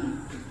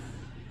Chum.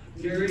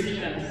 Nourish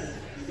us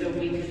so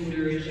we can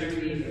nourish our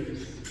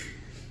neighbors.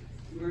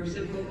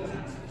 Merciful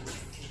God,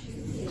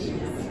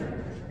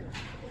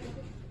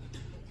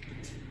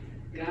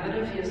 God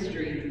of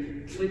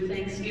history, with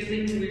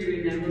thanksgiving we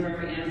remember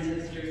our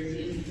ancestors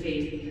in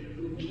faith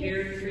who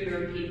cared for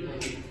your people,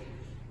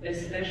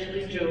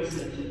 especially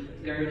Joseph,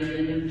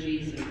 guardian of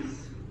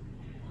Jesus.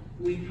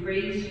 We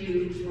praise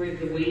you for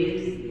the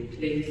ways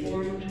they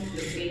formed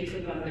the faith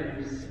of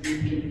others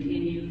and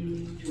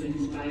continue to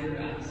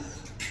inspire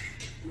us.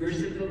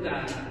 Merciful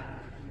God,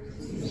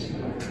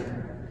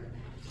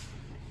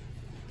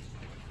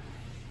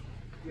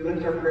 we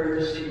lift our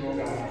prayers to you, O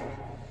God,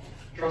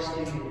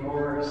 trusting in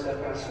your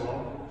steadfast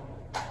love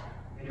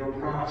and your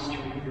promise to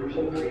renew your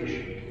whole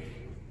creation.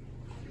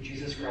 Through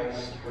Jesus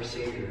Christ, our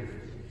Savior.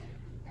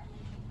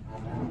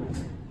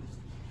 Amen.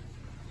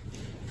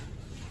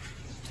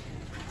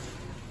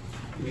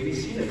 You may be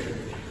seated.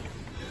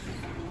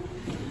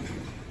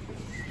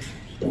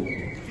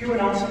 A few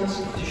announcements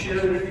to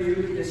share with you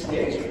this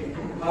day.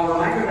 A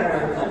reminder that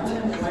our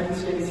Lenten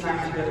Wednesday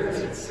time together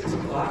is at 6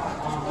 o'clock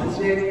on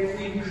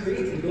Wednesday. We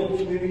create a build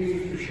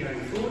community through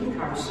sharing food,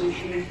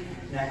 conversation,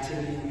 and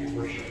activity and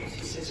worship.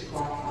 So 6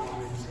 o'clock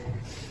on Wednesday.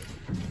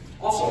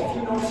 Also, if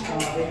you notice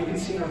that you can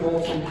see in our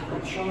bulletin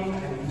from Chung,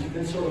 and we've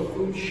been sort of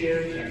food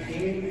share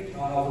campaign,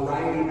 a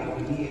variety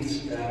of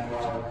needs that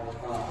are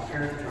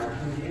apparent in our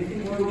community.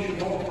 Anything more we should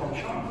know from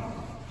Chung?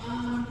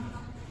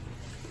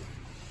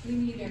 We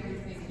need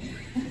everything.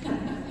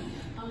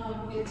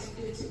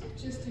 It's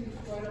just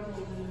incredible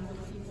the number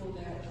of people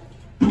that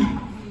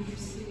we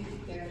see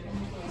that come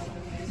to us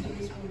on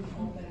Wednesdays when we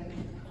open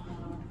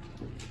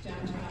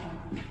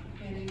downtown,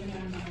 and even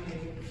on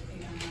Monday.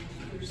 And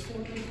there's so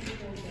many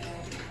people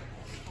that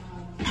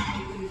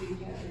maybe we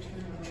have to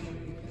turn away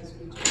because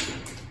we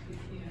can't,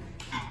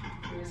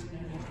 there isn't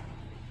enough.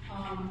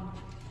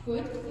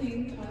 Good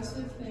thing,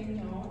 positive thing,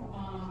 though,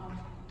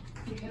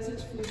 because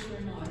it's Food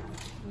for Month,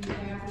 we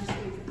have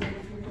received quite a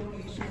few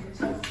donations,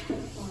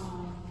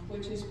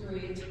 which is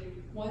great.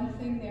 One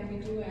thing that we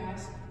do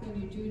ask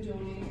when you do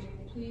donate,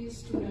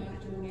 please do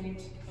not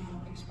donate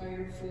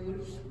expired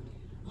food.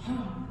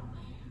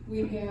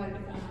 We had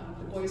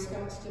the Boy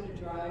Scouts did a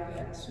drive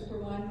at Super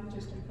One,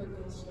 just a quick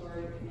little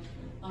story,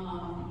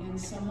 and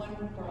someone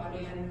brought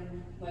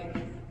in like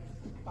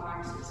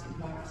boxes and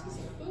boxes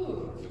of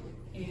food,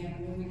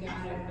 and when we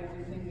got it,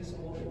 everything was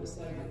old. It was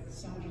like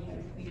somebody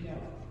had cleaned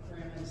out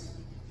Grandma's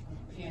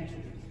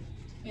pantry.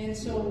 And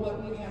so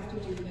what we have to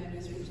do then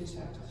is we just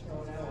have to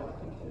throw it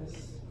out because,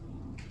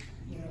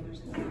 you know,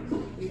 there's no,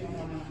 we don't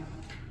want to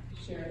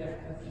share that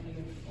with any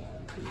of the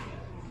people at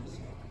home.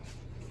 So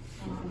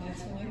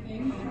that's the only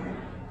thing. And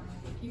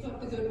keep up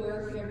the good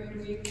work every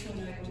week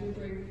when I do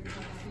bring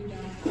food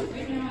down.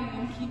 Right now I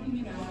am keeping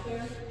it out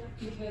there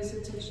because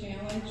it's a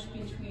challenge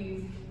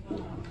between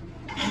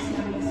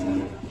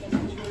myself as a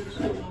church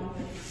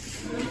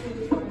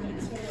and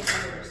several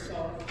others. So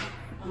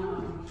I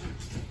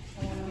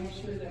want to make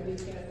sure that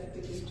we've got the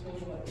biggest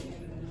total at the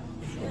end of the month.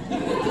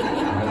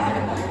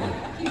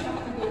 Keep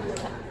up the good work.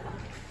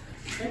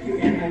 Thank you.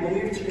 And I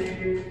believe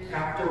today,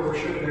 after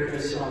worship, there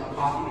is some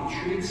coffee and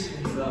treats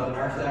in the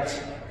narthex,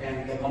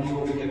 and the money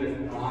will be given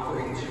an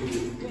offering to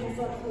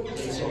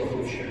Minnesota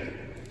Food Share.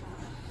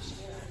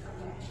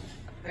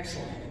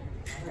 Excellent.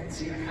 All right.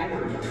 See, I kind of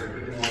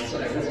remember, even though I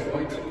said I wasn't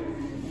going to. So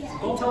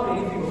don't tell me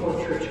anything before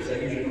church, because I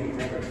usually don't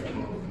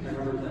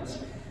remember this.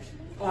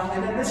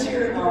 And then this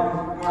year,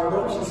 our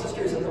brothers and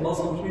sisters at the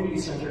Muslim Community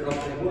Center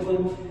up in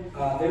Woodland,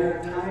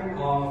 their time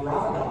of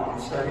Ramadan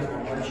is starting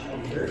on March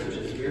 23rd, which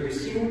is very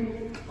soon.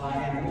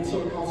 And the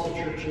Minnesota Council of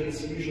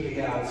Churches usually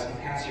has, in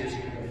past years,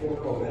 before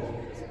COVID,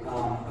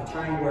 a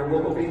time where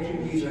local faith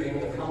communities are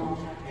able to come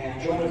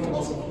and join with the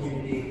Muslim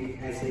community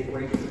as they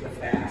break the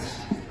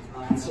fast.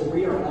 And so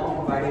we are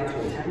all invited to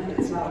attend.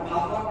 It's not a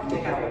potluck.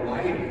 They have a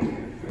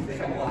they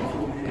have a lot of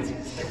food, and it's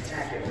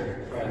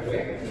spectacular, by the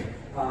way.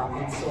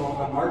 And so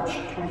on March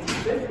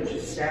 25th, which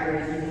is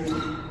Saturday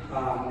evening,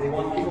 they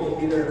want people to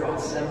be there about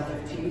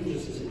 7:15,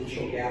 just as an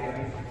initial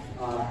gathering.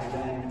 And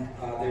then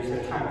there's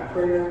a time of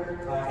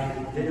prayer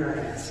and dinner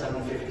at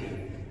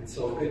 7:15. And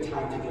so a good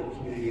time to get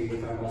community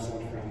with our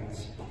Muslim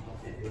friends.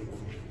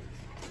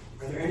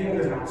 Are there any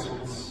other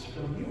announcements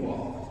from you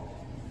all?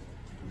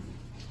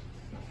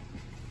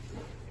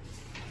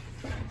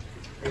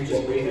 Are you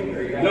just waiting?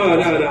 Or No.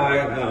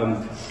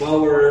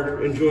 While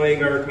we're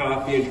enjoying our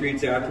coffee and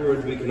treats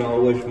afterwards, we can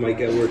all wish Mike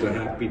Edwards a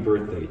happy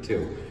birthday,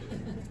 too.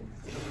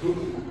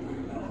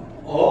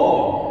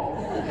 Oh,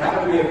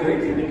 that would be a great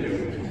thing to do.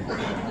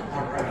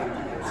 All right.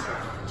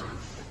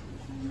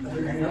 Are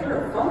there any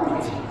other fun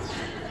announcements?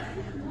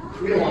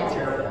 We don't want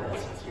terrible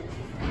announcements.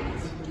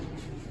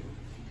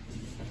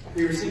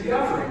 We received the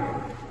offering.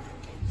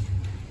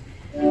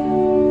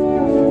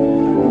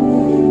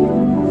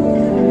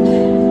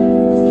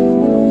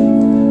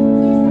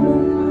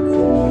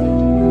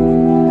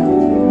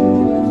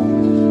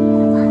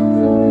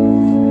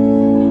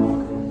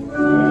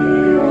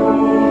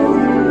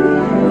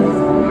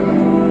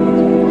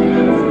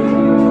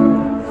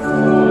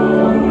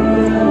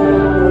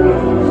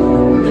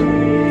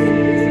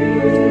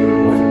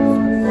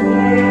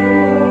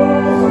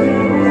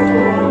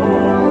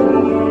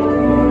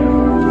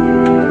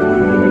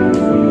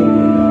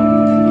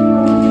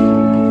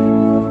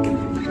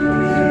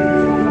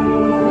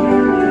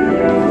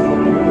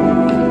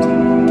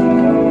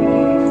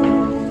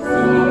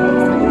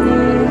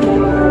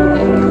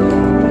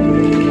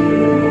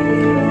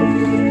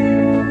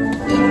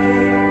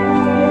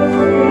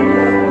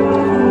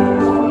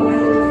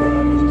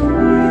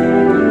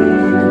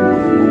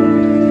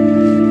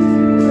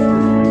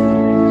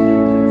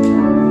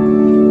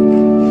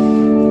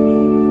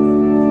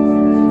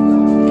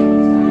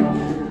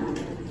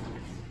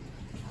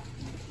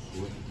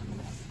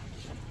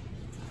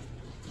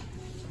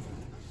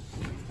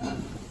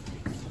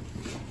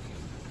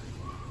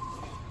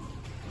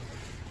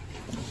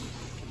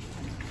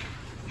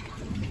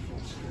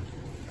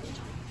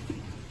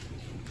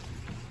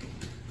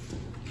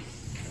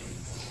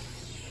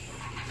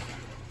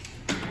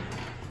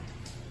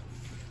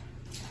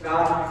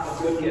 God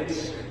of good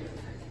gifts,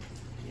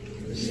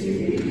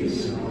 receive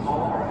these and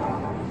all our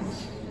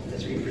offerings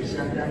as we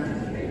present them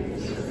in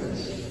faithful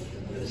service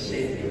for the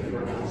sake of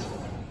your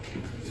gospel.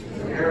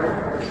 Prepare our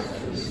hearts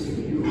to receive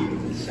you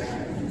in the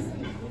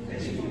sacrament as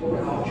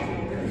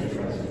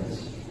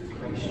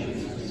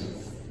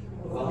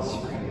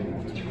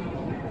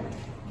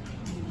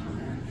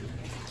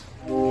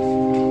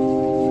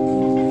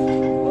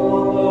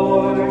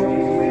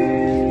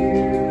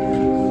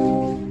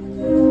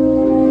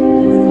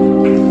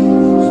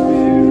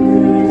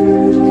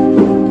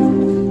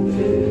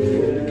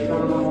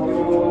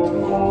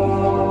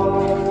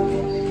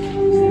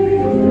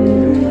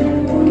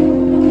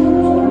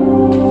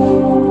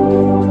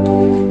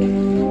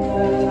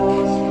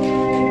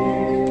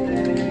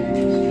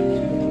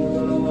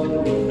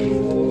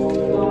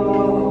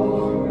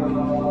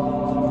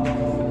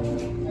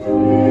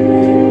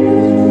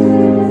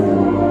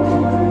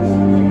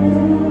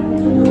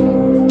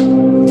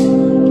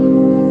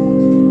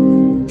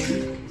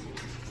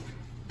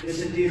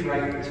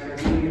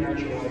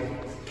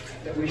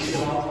that we should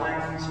at all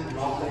times and in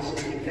all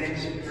places give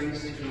thanks and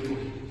praise to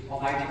you,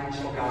 Almighty and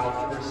merciful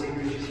God, through our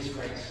Savior Jesus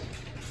Christ.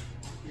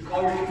 You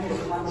call your people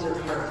to cleanse their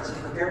hearts and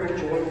prepare with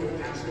joy for the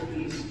Paschal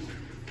feast,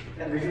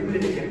 and renewed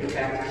in the gift of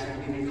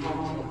baptism, we may come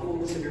to the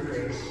fullness of your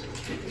grace.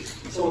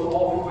 So with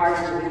all the choirs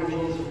of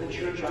angels of the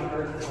church on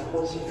earth and the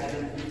hosts of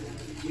heaven,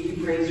 we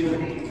praise your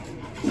name,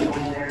 so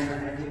in their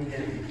unending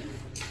hymn.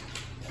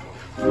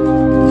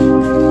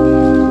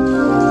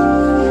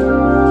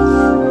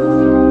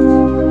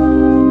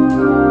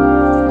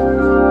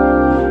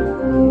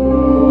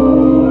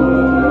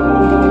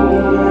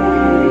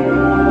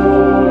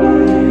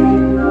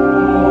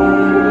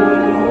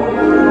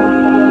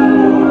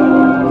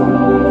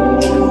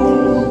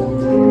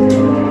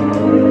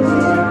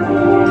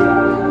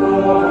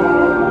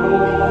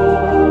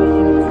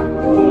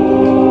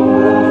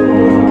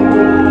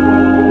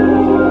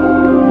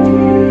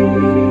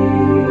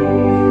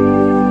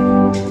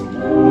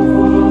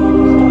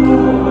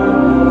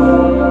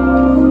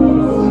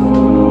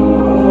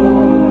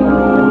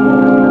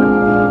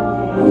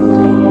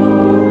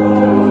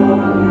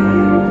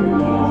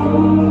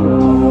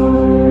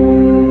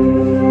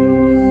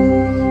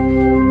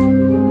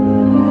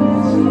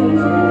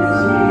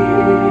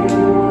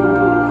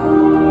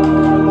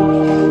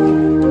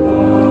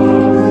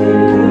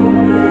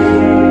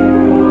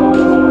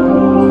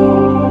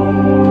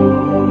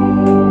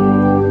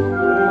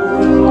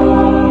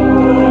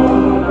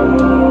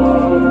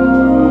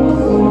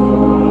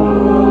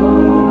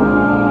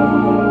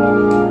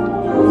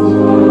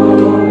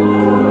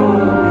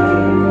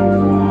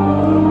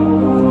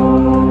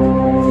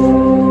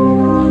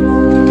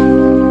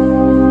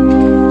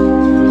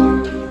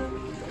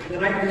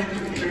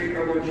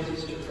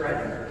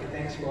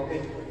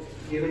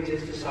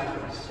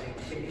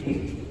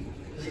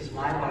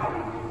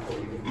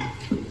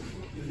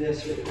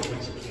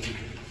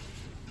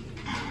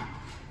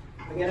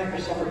 Again,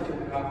 after supper, he took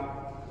the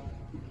cup.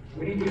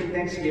 We need to give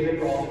thanksgiving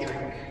for all the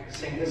drink,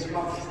 saying, "This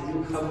cup is the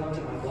new covenant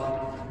in my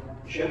blood,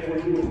 shed for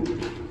you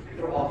and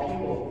for all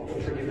people for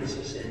the forgiveness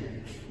of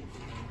sin.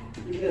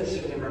 Do this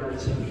for the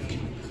remembrance of me."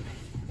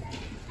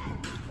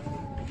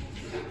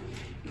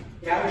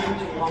 Gathered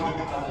into one of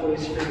the Holy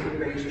Spirit, we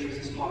praise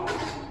Jesus taught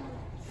us.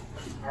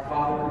 Our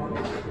Father,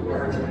 who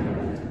art in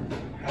heaven,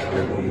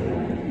 hallowed be thy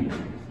name.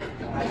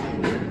 Thy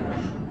kingdom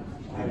come,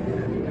 thy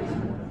will be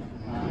done,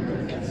 on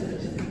earth as it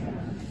is in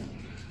heaven.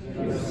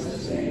 Give us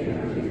this day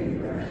our daily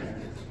bread,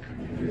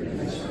 and forgive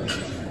us our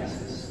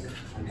trespasses,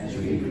 as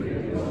we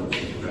forgive those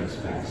who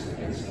trespass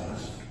against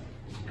us.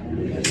 And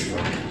lead us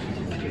not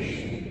into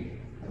temptation,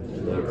 but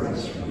deliver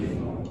us from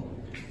evil.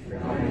 For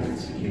thine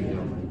is the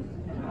kingdom,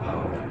 the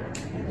power,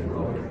 and the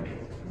glory,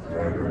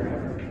 forever and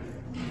ever.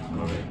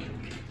 Amen.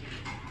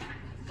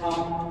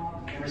 Come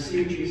and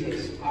receive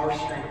Jesus, our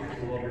strength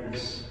in the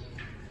wilderness.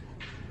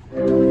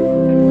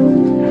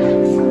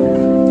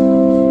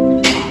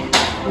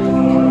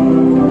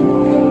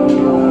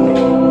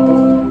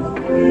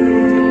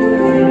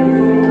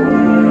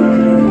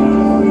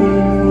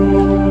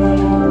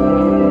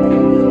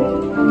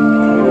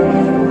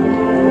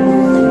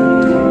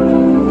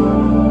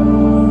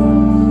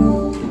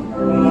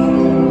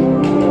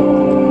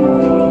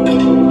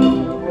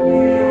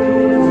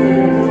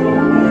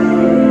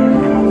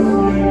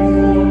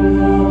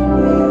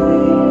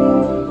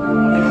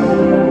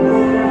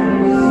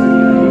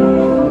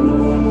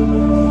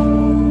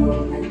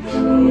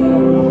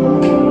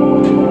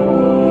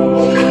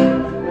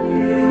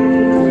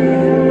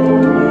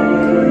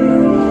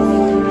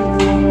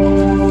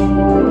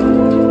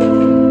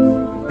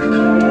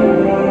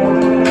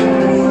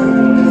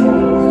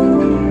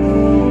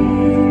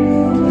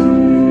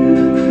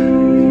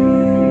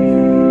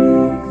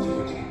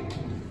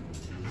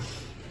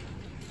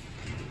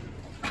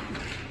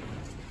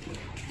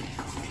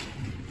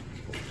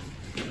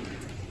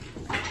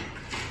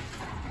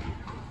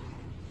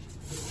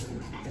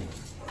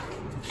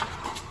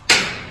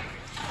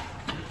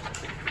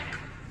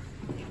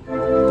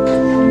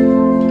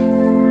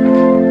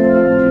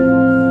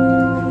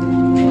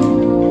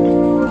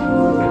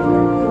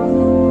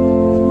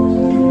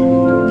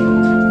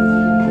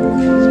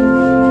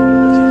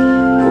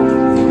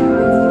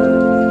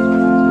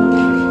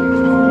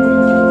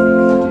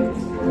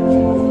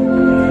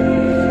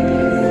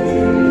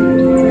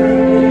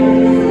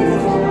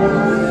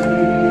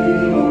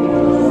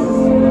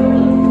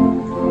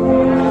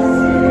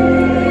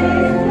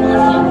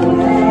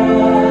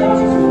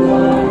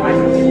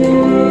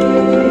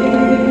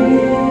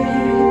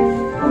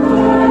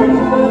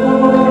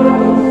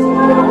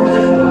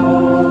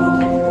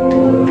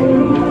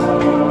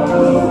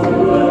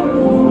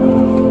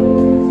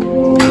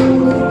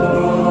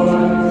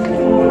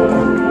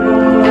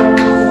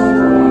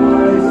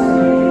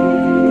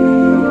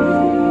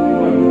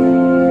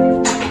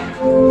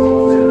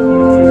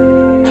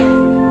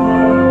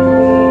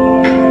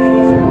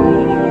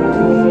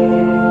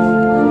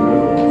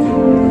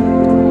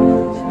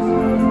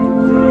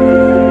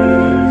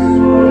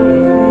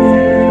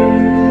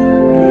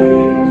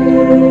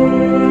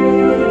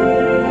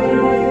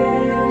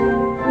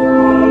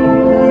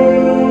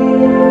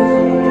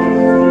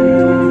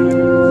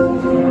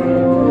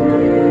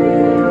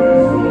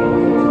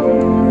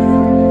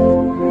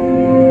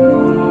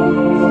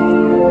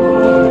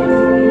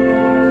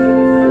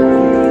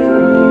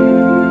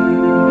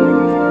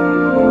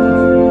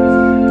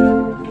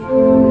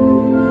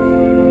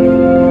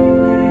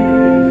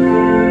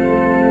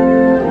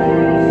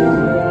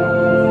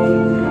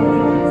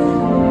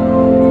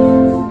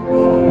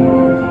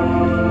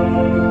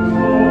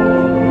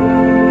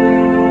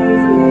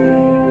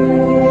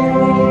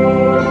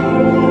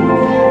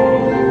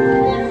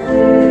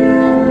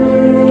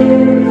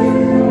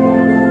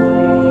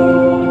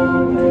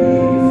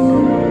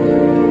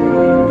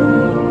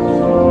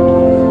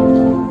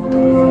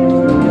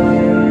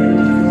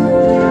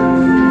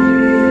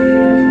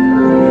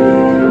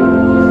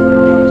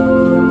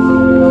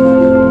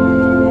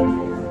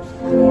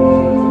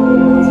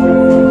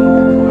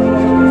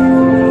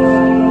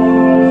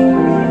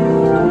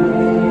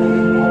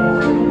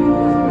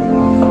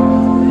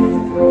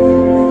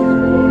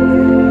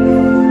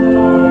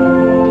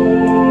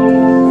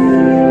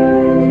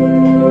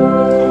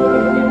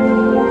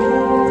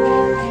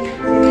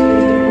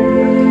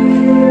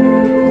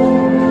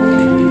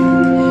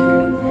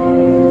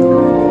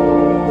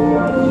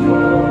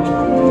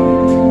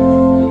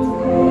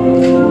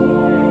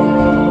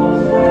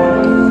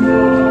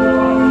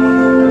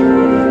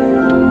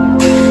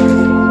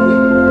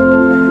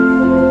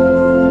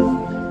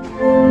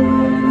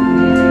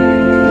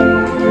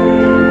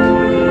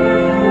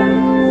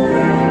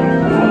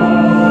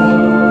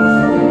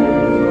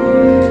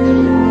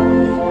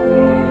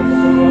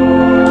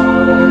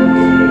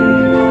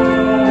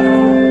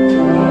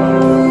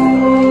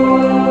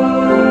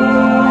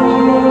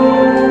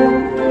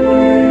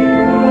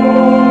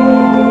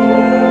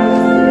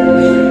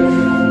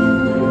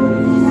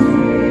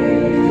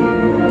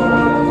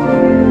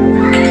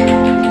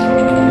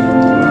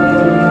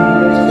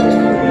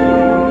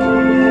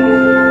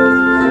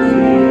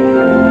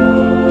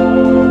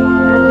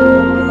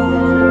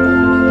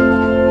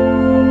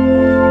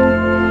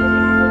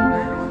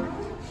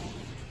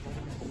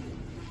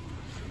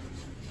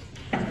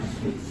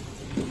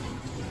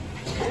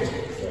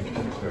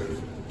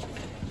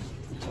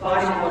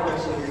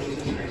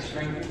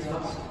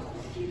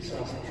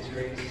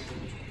 grace.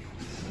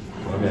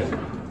 Amen.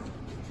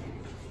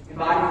 And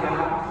body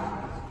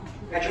God,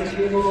 at your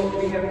table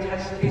we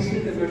have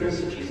tasted the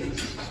goodness of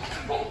Jesus.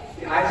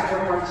 The eyes of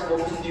our hearts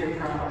open to your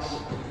promise.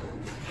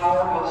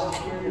 Empower us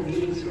to hear the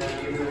needs of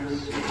our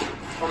neighbors.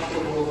 Touch the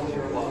world with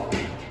your love.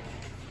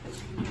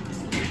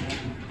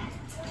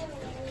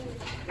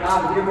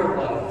 God, giver of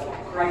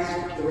love,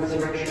 Christ, the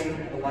resurrection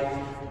and the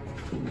life,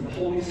 the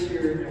Holy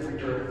Spirit of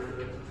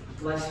rebirth,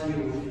 bless you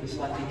in this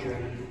Lenten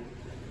journey.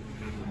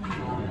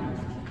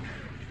 Amen.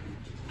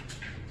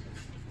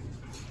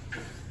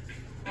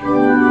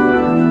 Oh,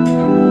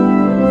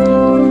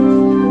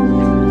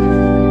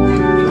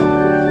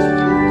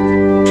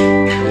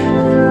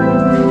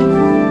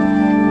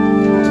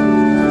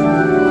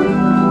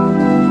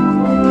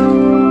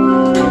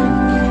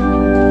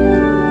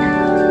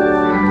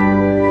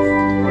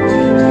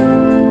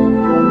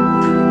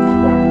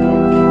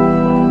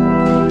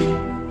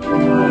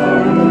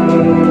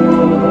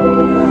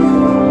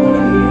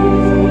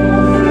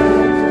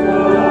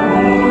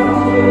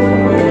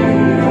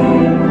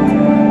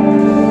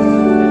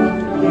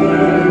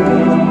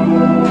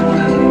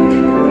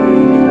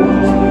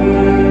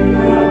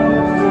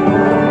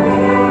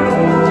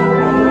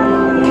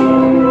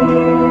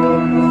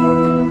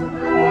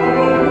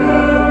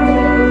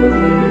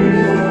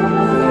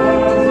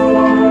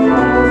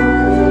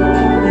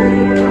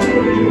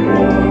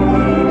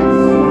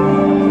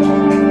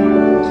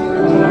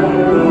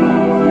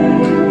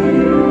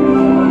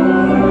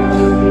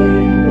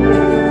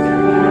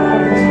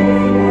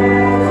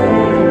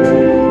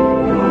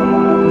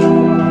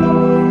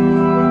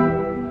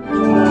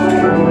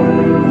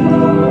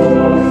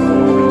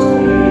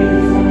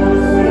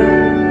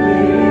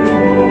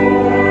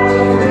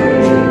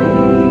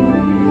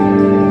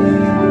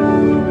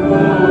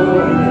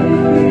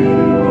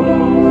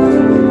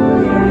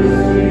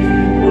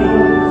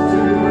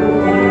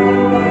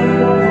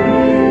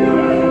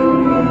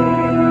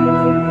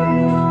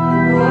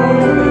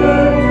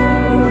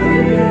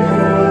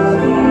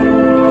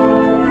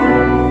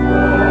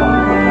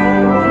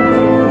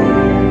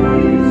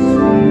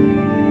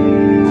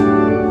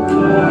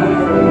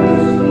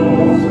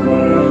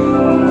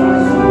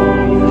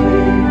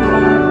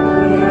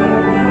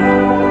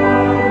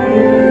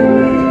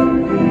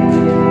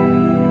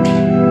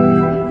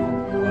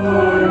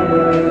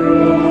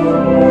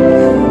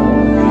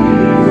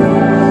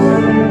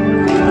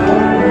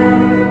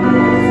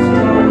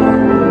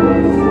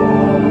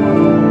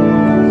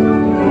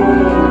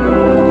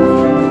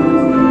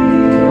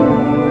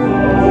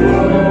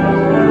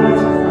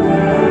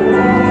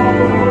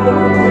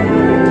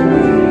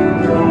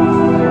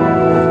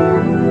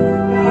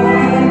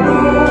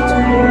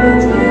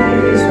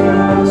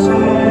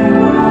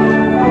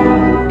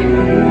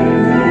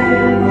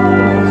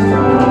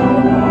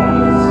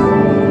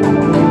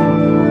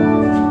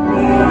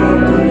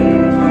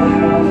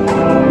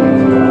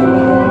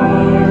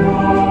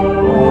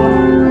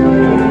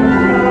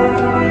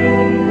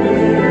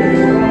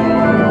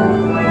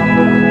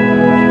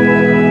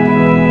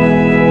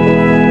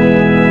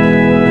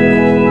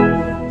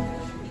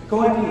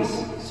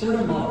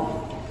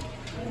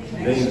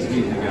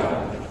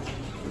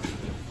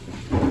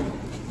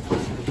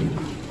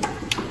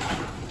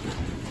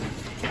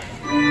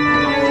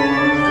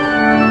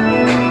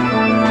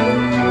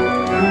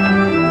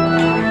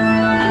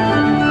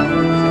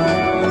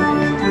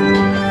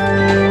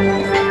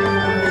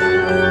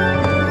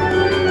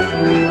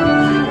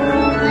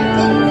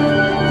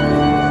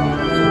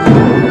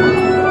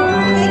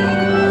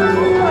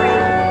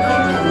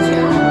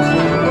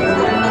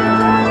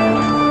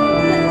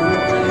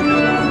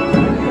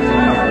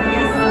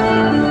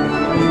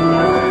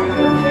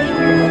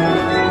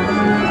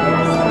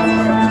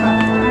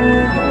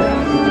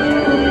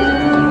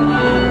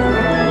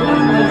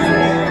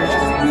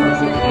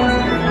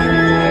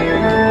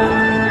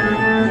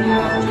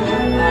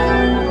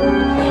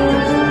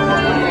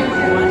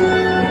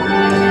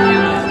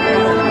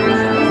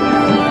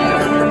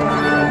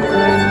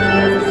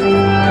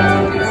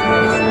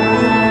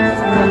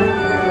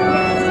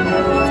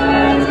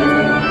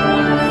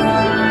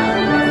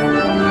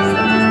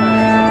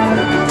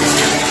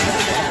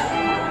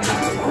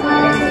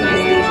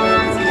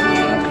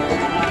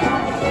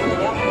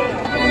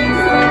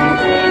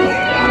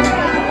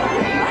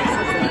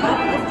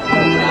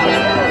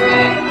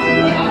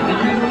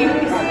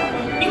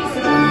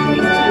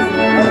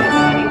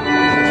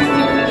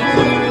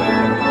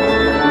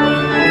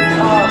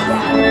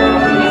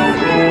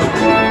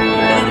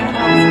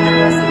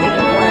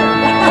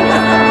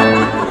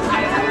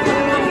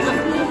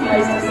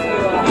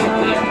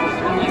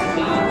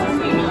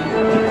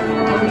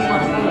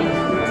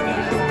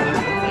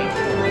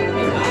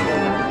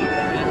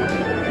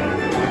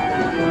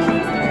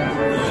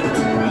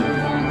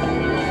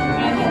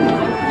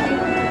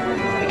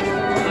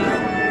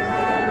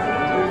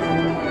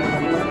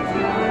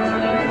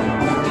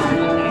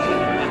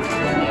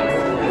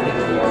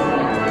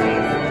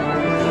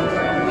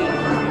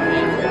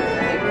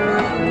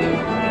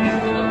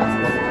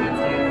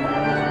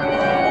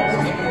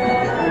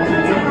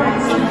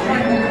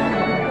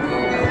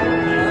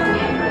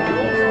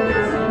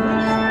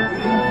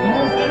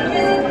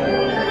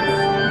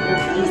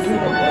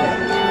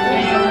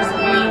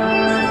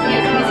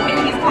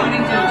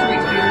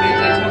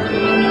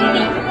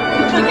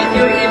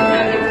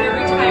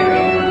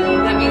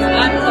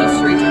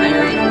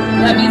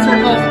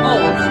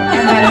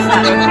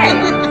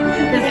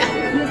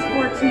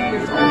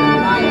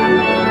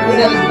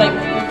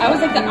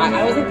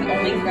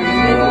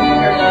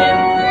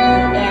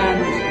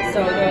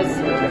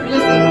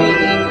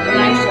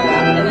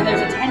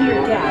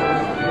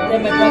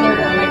 my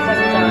brother